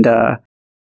and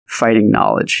fighting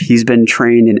knowledge. He's been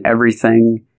trained in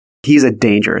everything. He's a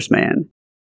dangerous man.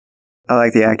 I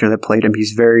like the actor that played him.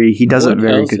 He does a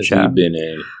very good job. He been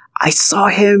in? I saw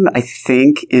him, I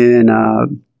think, in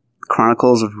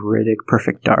Chronicles of Riddick,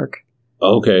 Perfect Dark.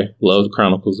 Okay. Love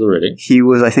Chronicles of Riddick. He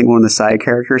was, I think, one of the side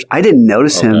characters. I didn't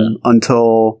notice him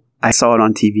until I saw it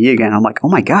on TV again. I'm like, oh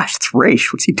my gosh, it's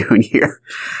Raish. What's he doing here?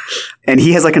 And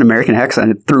he has like an American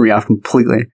accent. It threw me off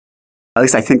completely. At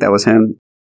least I think that was him.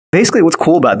 Basically, what's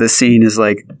cool about this scene is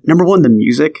like, number one, the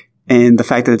music and the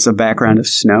fact that it's a background of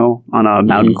snow on a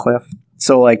mountain cliff.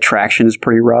 So like traction is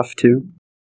pretty rough too.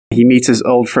 He meets his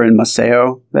old friend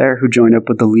Maceo there, who joined up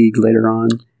with the League later on.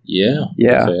 Yeah.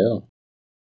 Maceo.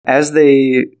 As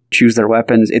they choose their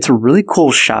weapons, it's a really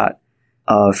cool shot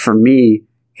of, for me,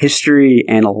 history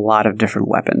and a lot of different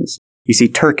weapons. You see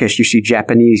Turkish, you see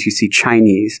Japanese, you see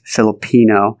Chinese,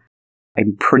 Filipino.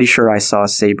 I'm pretty sure I saw a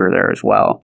saber there as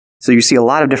well. So you see a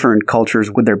lot of different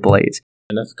cultures with their blades.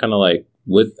 And that's kind of like,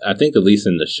 I think at least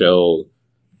in the show,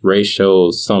 Ray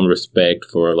shows some respect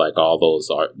for like all those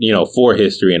art, for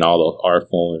history and all the art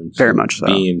forms. Very much so.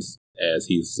 Beings as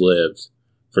he's lived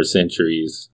for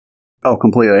centuries. Oh,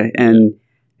 completely.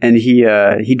 And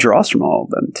he draws from all of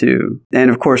them too. And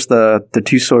of course, the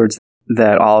two swords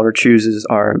that Oliver chooses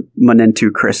are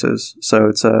Manentu Chris's. So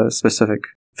it's a specific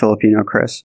Filipino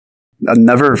Chris.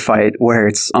 Another fight where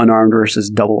it's unarmed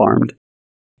versus double armed.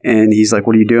 And he's like,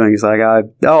 what are you doing? He's like,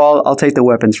 I'll take the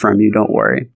weapons from you. Don't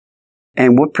worry.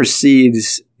 And what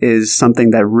precedes is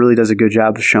something that really does a good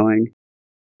job of showing,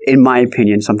 in my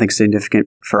opinion, something significant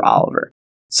for Oliver.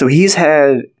 So he's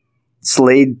had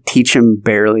Slade teach him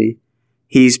barely.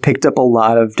 He's picked up a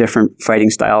lot of different fighting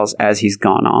styles as he's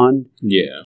gone on.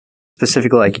 Yeah.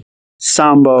 Specifically like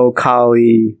Sambo,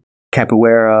 Kali,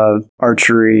 Capoeira,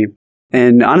 archery.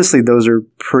 And honestly, those are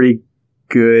pretty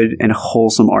good and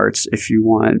wholesome arts if you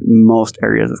want most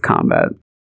areas of combat.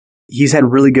 He's had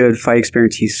really good fight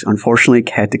experience. He's unfortunately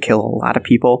had to kill a lot of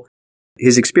people.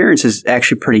 His experience is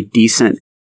actually pretty decent.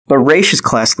 But Raish is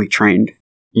classically trained.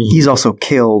 Mm-hmm. He's also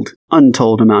killed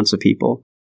untold amounts of people.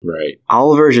 Right.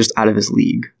 Oliver is just out of his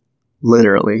league.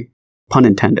 Literally. Pun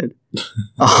intended.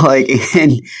 Pun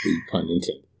intended.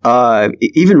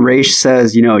 Even Raish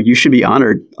says, you should be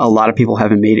honored. A lot of people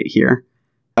haven't made it here.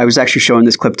 I was actually showing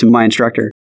this clip to my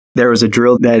instructor. There was a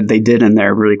drill that they did in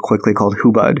there really quickly called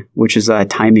Hubud, which is a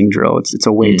timing drill. It's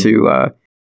a way to,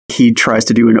 he tries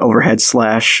to do an overhead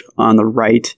slash on the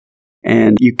right,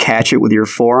 and you catch it with your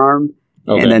forearm,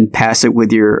 and then pass it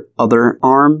with your other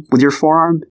arm, with your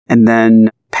forearm, and then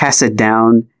pass it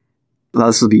down. Well,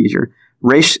 this will be easier.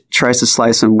 Raish tries to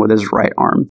slice him with his right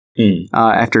arm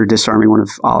after disarming one of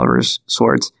Oliver's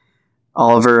swords.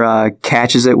 Oliver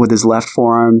catches it with his left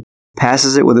forearm,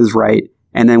 passes it with his right,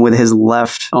 and then with his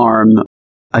left arm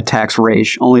attacks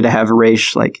Raish, only to have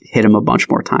Raish hit him a bunch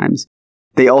more times.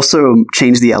 They also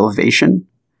change the elevation.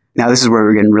 Now this is where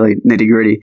we're getting really nitty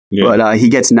gritty. Yeah. But he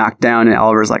gets knocked down, and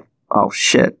Oliver's like, "Oh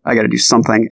shit, I got to do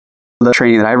something." The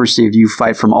training that I've received, you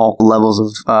fight from all levels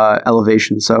of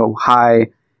elevation, so high,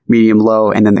 medium,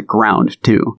 low, and then the ground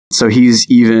too. So he's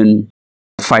even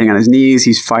fighting on his knees.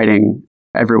 He's fighting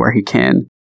everywhere he can.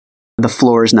 The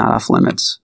floor is not off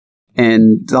limits.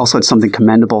 And also it's something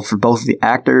commendable for both the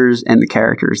actors and the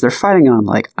characters. They're fighting on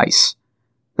ice.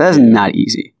 That is not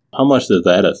easy. How much does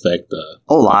that affect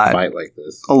a lot. Fight like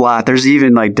this? A lot. There's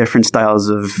even different styles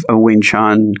of Wing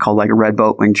Chun called a red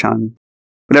belt Wing Chun.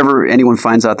 Whenever anyone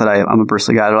finds out that I'm a Bruce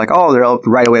Lee guy, they're like, oh,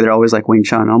 right away they're always like Wing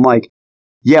Chun. I'm like,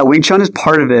 yeah, Wing Chun is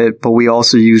part of it, but we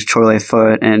also use Choi Lei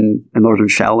Foot and Northern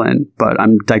Shaolin, but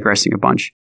I'm digressing a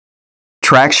bunch.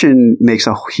 Traction makes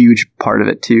a huge part of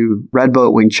it too. Red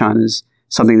Boat Wing Chun is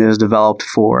something that is developed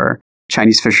for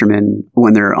Chinese fishermen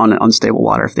when they're on unstable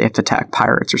water, if they have to attack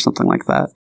pirates or something like that.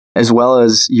 As well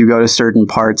as you go to certain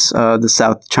parts of the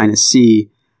South China Sea,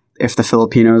 if the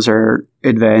Filipinos are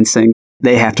advancing,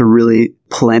 they have to really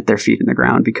plant their feet in the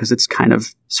ground because it's kind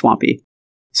of swampy.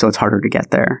 So it's harder to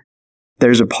get there.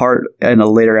 There's a part in a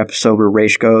later episode where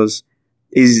Raish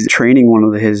he's training one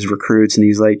of his recruits, and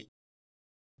he's like,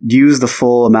 use the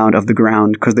full amount of the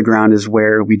ground because the ground is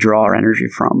where we draw our energy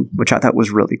from, which I thought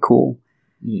was really cool.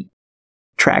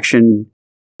 Traction,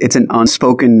 it's an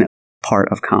unspoken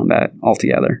part of combat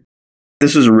altogether.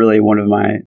 This was really one of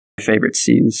my favorite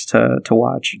scenes to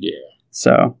watch. Yeah.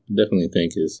 So definitely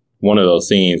think is one of those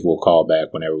scenes we'll call back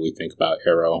whenever we think about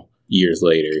Arrow years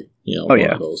later. One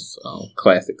of those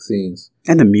classic scenes.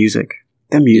 And the music.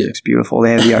 The music's beautiful.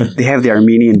 They have the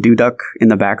Armenian duduk in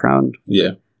the background.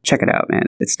 Yeah. Check it out, man.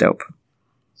 It's dope.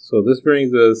 So this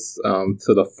brings us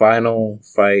to the final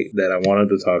fight that I wanted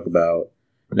to talk about.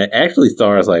 And it actually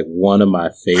stars one of my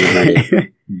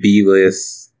favorite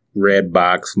B-list red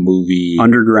box movie.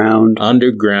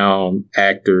 Underground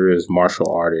actors,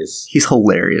 martial artists. He's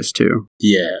hilarious too.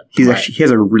 Yeah. He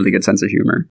has a really good sense of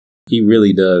humor. He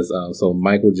really does. So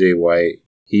Michael J. White,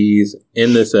 he's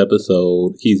in this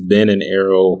episode. He's been in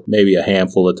Arrow maybe a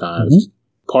handful of times.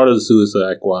 Part of the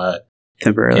Suicide Squad.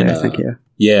 Temporarily, I think, yeah.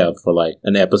 Yeah, for like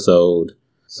an episode.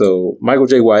 So Michael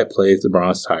J. White plays the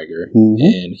Bronze Tiger,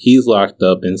 and he's locked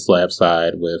up in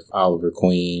Slapside with Oliver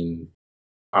Queen.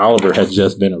 Oliver has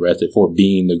just been arrested for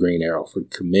being the Green Arrow, for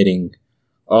committing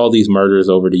all these murders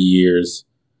over the years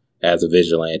as a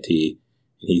vigilante.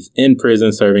 He's in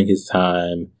prison serving his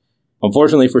time.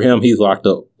 Unfortunately for him, he's locked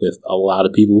up with a lot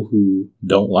of people who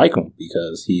don't like him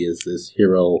because he is this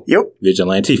hero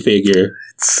vigilante figure.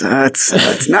 It's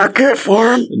not good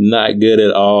for him. Not good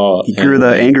at all. He grew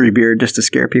the angry beard just to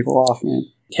scare people off, man.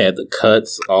 Had the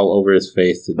cuts all over his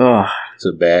face to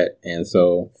bat. And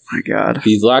so my God,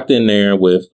 he's locked in there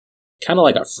with kind of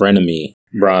like a frenemy,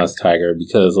 Bronze Tiger,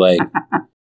 because like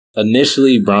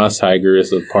initially Bronze Tiger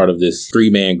is a part of this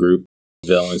 3-man group of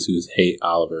villains who hate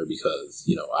Oliver because,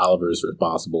 you know, Oliver is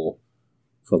responsible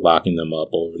for locking them up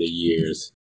over the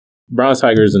years. Bronze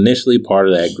Tiger is initially part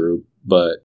of that group,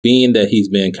 but being that he's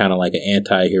been kind of like an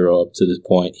anti-hero up to this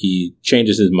point, he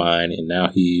changes his mind and now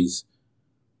he's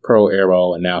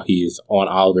pro-Arrow, and now he's on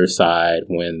Oliver's side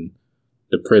when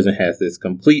the prison has this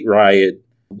complete riot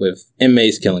with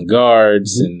inmates killing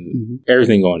guards and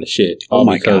everything going to shit. All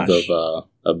because of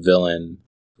a villain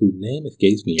whose name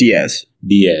escapes me. Diaz,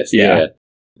 yeah.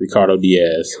 Ricardo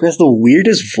Diaz. Who has the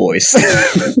weirdest voice.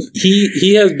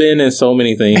 He has been in so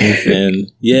many things, and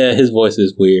yeah, his voice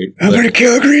is weird. I'm going to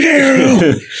kill a Green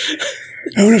Arrow.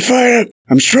 I'm going to fight him.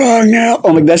 I'm strong now.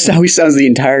 Oh, like that's how he sounds the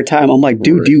entire time. I'm like,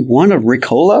 dude, do you want a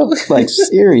Ricola? Like,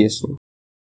 seriously.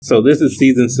 So this is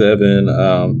season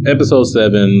 7, episode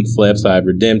 7, Slapside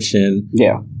Redemption.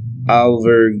 Yeah.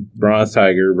 Oliver, Bronze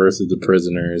Tiger versus the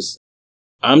prisoners.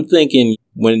 I'm thinking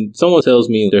when someone tells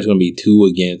me there's going to be 2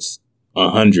 against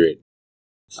 100,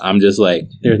 I'm just like,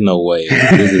 there's no way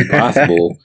this is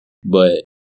possible. But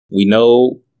we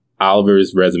know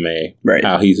Oliver's resume,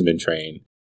 how he's been trained.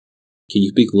 Can you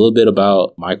speak a little bit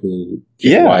about Michael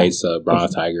J. White's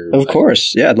Bronze Tiger? Of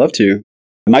course. Yeah, I'd love to.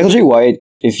 Michael J. White,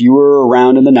 if you were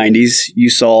around in the 90s, you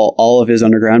saw all of his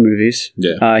underground movies.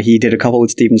 Yeah. He did a couple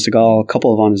with Steven Seagal, a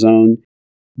couple of on his own.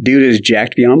 Dude is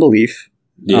jacked beyond belief.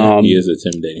 Yeah, he is a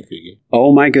intimidating figure.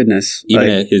 Oh, my goodness. Even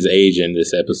at his age in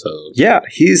this episode. Yeah,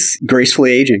 he's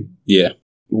gracefully aging. Yeah.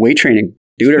 Weight training.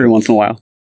 Do it every once in a while.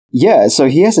 Yeah, so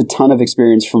he has a ton of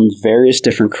experience from various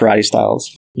different karate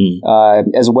styles.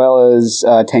 As well as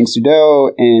Tang Soo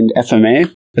Do and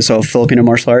FMA, so Filipino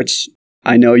martial arts.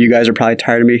 I know you guys are probably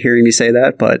tired of me hearing me say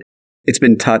that, but it's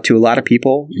been taught to a lot of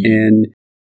people, and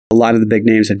a lot of the big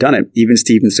names have done it. Even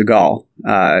Steven Seagal.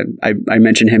 I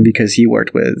mention him because he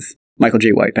worked with Michael J.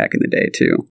 White back in the day,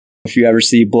 too. If you ever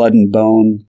see Blood and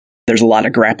Bone, there's a lot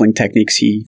of grappling techniques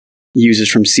he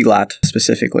uses from Silat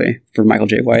specifically for Michael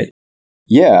J. White.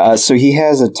 Yeah, so he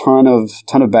has a ton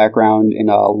of background in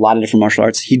a lot of different martial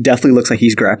arts. He definitely looks like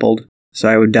he's grappled, so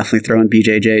I would definitely throw in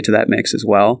BJJ to that mix as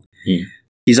well.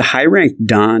 He's a high-ranked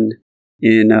Dan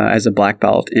in as a black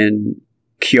belt in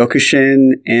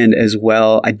Kyokushin, and as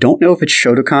well, I don't know if it's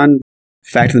Shotokan.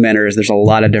 Fact of the matter is there's a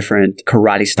lot of different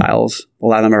karate styles. A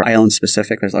lot of them are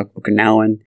island-specific. There's like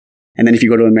Okinawan. And then if you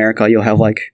go to America, you'll have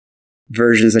like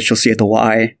versions that you'll see at the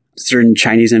Y, certain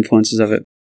Chinese influences of it.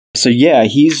 So yeah,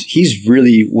 he's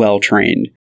really well trained.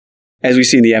 As we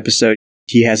see in the episode,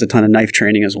 he has a ton of knife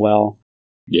training as well.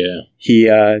 Yeah.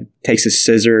 He takes a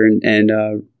scissor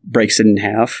and breaks it in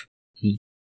half.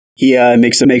 He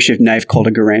makes a makeshift knife called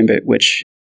a garambit, which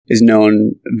is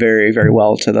known very, very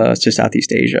well to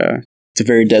Southeast Asia. It's a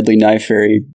very deadly knife,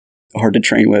 very hard to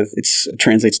train with. It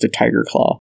translates to tiger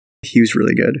claw. He was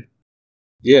really good.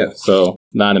 Yeah, so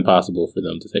not impossible for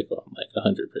them to take on like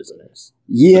 100 prisoners.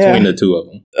 Yeah. Between the two of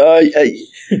them.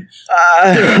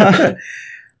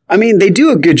 I mean, they do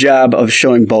a good job of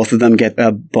showing both of them get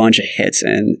a bunch of hits,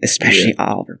 and especially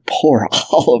Oliver. Poor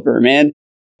Oliver, man.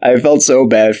 I felt so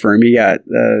bad for him. He got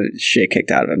shit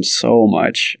kicked out of him so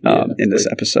much in this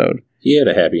episode. He had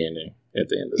a happy ending at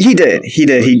the end of it. He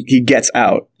did. He gets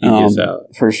out. He gets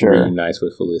out. For sure. Really nice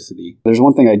with Felicity. There's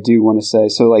one thing I do want to say.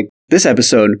 So, like, this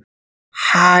episode,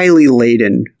 highly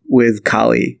laden with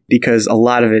Kali, because a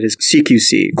lot of it is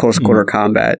CQC, close quarter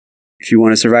combat. If you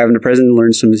want to survive in the prison,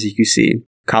 learn some CQC.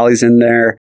 Kali's in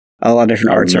there. A lot of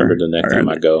different arts are. The next time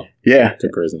I go to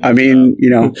prison. I mean, you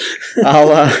know,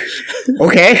 I'll,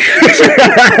 okay.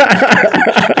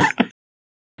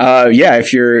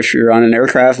 If you're on an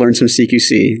aircraft, learn some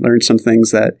CQC, learn some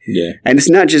things that, and it's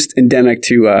not just endemic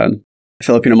to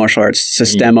Filipino martial arts,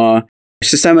 Sistema.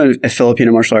 Sistema and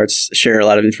Filipino martial arts share a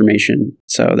lot of information.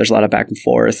 So there's a lot of back and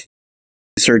forth.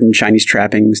 Certain Chinese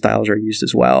trapping styles are used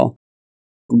as well.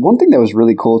 One thing that was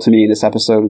really cool to me in this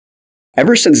episode,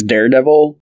 ever since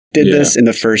Daredevil did this in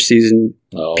the first season,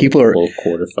 people are close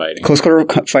quarter fighting. Close quarter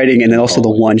fighting, and then also the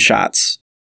one-shots.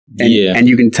 And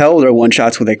you can tell they're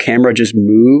one-shots where the camera just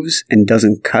moves and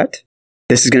doesn't cut.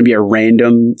 This is going to be a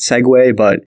random segue,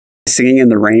 but Singing in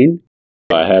the Rain.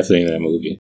 I have seen that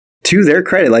movie. To their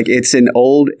credit, like it's an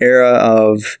old era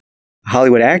of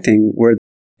Hollywood acting where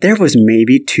there was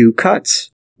maybe two cuts.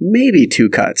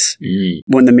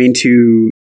 When the main two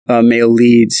male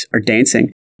leads are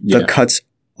dancing. The cuts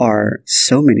are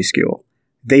so minuscule.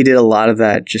 They did a lot of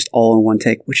that just all in one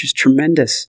take, which is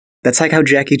tremendous. That's like how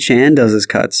Jackie Chan does his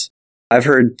cuts. I've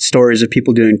heard stories of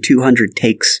people doing 200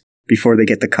 takes before they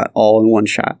get the cut all in one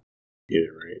shot. Yeah,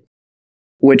 right.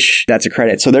 Which, that's a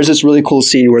credit. So there's this really cool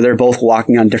scene where they're both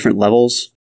walking on different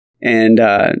levels and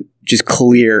just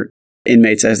clear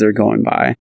inmates as they're going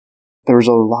by. There was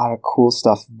a lot of cool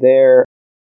stuff there.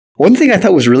 One thing I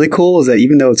thought was really cool is that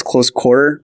even though it's close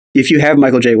quarter, if you have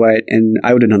Michael J. White, and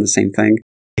I would have done the same thing,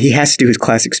 he has to do his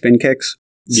classic spin kicks.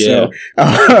 Yeah. So,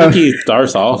 I think he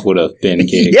starts off with a spin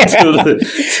kick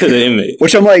to the inmate.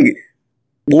 Which I'm like,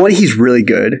 one, he's really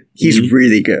good. He's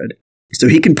really good. So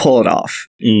he can pull it off.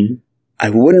 Mm-hmm. I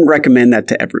wouldn't recommend that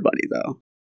to everybody, though,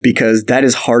 because that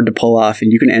is hard to pull off,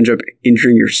 and you can end up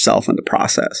injuring yourself in the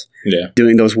process. Yeah.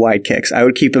 Doing those wide kicks. I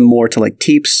would keep them more to like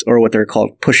teeps or what they're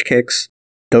called push kicks.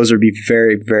 Those would be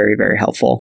very, very, very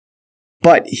helpful.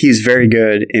 But he's very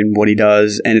good in what he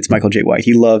does, and it's Michael J. White.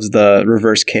 He loves the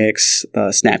reverse kicks,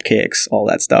 the snap kicks, all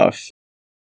that stuff.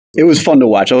 It was fun to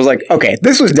watch. I was like, okay,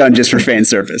 this was done just for fan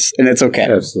service, and it's okay.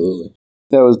 Absolutely.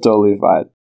 That was totally fine.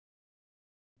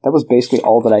 That was basically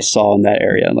all that I saw in that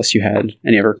area, unless you had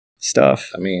any other stuff.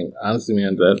 I mean, honestly,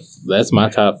 man, that's my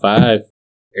top 5.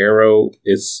 Arrow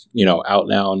is, out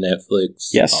now on Netflix.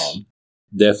 Yes.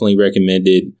 Definitely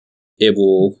recommended. It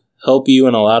will help you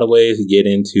in a lot of ways to get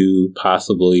into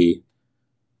possibly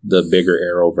the bigger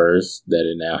Arrowverse that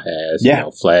it now has. Yeah.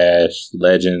 Flash,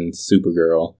 Legends,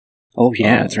 Supergirl. Oh,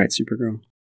 yeah, that's right, Supergirl.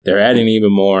 They're adding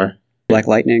even more. Black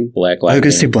Lightning. I was going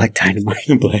to say Black Dynamite.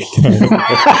 Black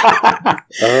Dynamite.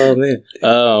 Oh, man.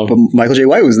 But Michael J.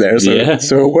 White was there,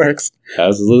 so it works.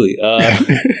 Absolutely.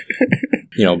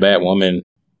 Batwoman.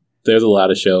 There's a lot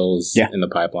of shows in the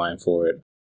pipeline for it.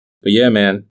 But yeah,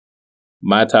 man,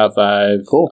 my top 5.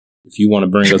 Cool. If you want to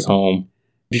bring us home.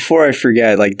 Before I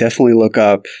forget, definitely look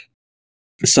up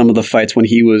some of the fights when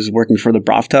he was working for the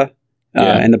Bravta.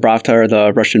 And the Bravta are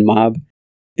the Russian mob.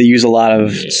 They use a lot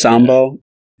of Sambo.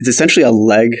 It's essentially a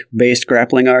leg-based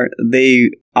grappling art.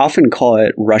 They often call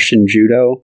it Russian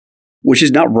judo, which is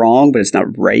not wrong, but it's not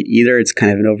right either. It's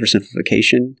kind of an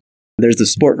oversimplification. There's the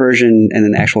sport version and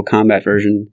then the actual combat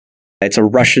version. It's a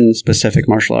Russian-specific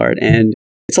martial art, and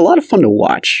it's a lot of fun to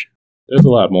watch. There's a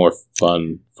lot more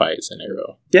fun fights in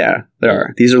Arrow. Yeah, there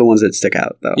are. These are the ones that stick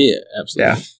out, though. Yeah,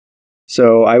 absolutely. Yeah.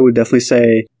 So I would definitely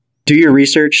say, do your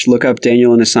research. Look up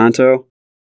Daniel Inosanto.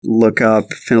 Look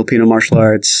up Filipino martial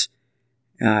arts.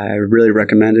 I really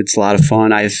recommend it. It's a lot of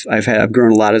fun. I've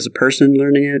grown a lot as a person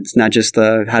learning it. It's not just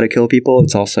how to kill people.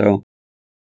 It's also,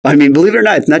 believe it or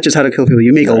not, it's not just how to kill people.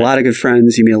 You make a lot of good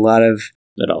friends. You meet a lot of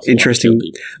interesting.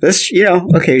 This,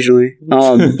 occasionally.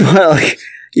 But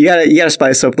you gotta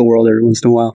spice up the world every once in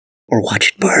a while, or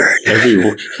watch it burn. Every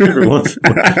once in a while.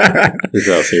 This is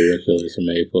how serial killers are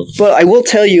made for. But I will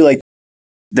tell you,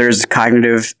 there's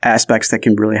cognitive aspects that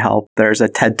can really help. There's a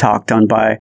TED Talk done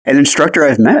by an instructor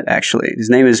I've met, actually. His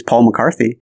name is Paul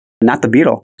McCarthy, not the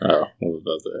Beatle. Oh, I was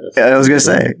about to ask. I was going to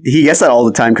say. He gets that all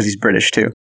the time because he's British,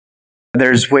 too.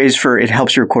 There's ways it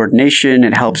helps your coordination,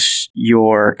 it helps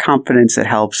your confidence, it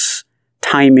helps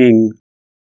timing.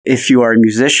 If you are a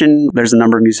musician, there's a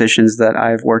number of musicians that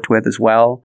I've worked with as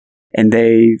well, and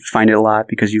they find it a lot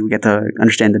because you get to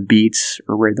understand the beats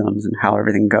or rhythms and how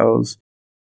everything goes.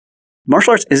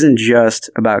 Martial arts isn't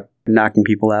just about knocking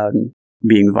people out and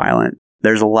being violent.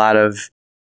 There's a lot of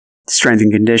strength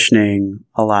and conditioning,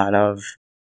 a lot of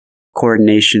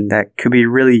coordination that could be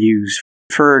really used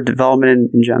for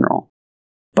development in general.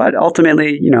 But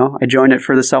ultimately, I joined it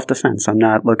for the self-defense. I'm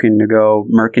not looking to go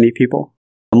murk any people.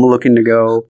 I'm looking to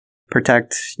go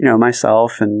protect,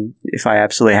 myself, and if I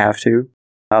absolutely have to,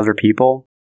 other people.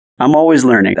 I'm always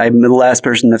learning. I'm the last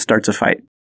person that starts a fight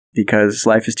because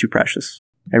life is too precious.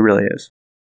 It really is.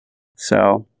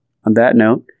 So, on that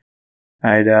note,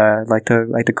 I'd like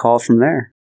to call from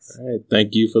there. All right. Thank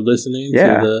you for listening to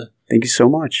the... Thank you so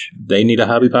much. They Need a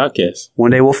Hobby podcast.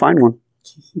 One day we'll find one.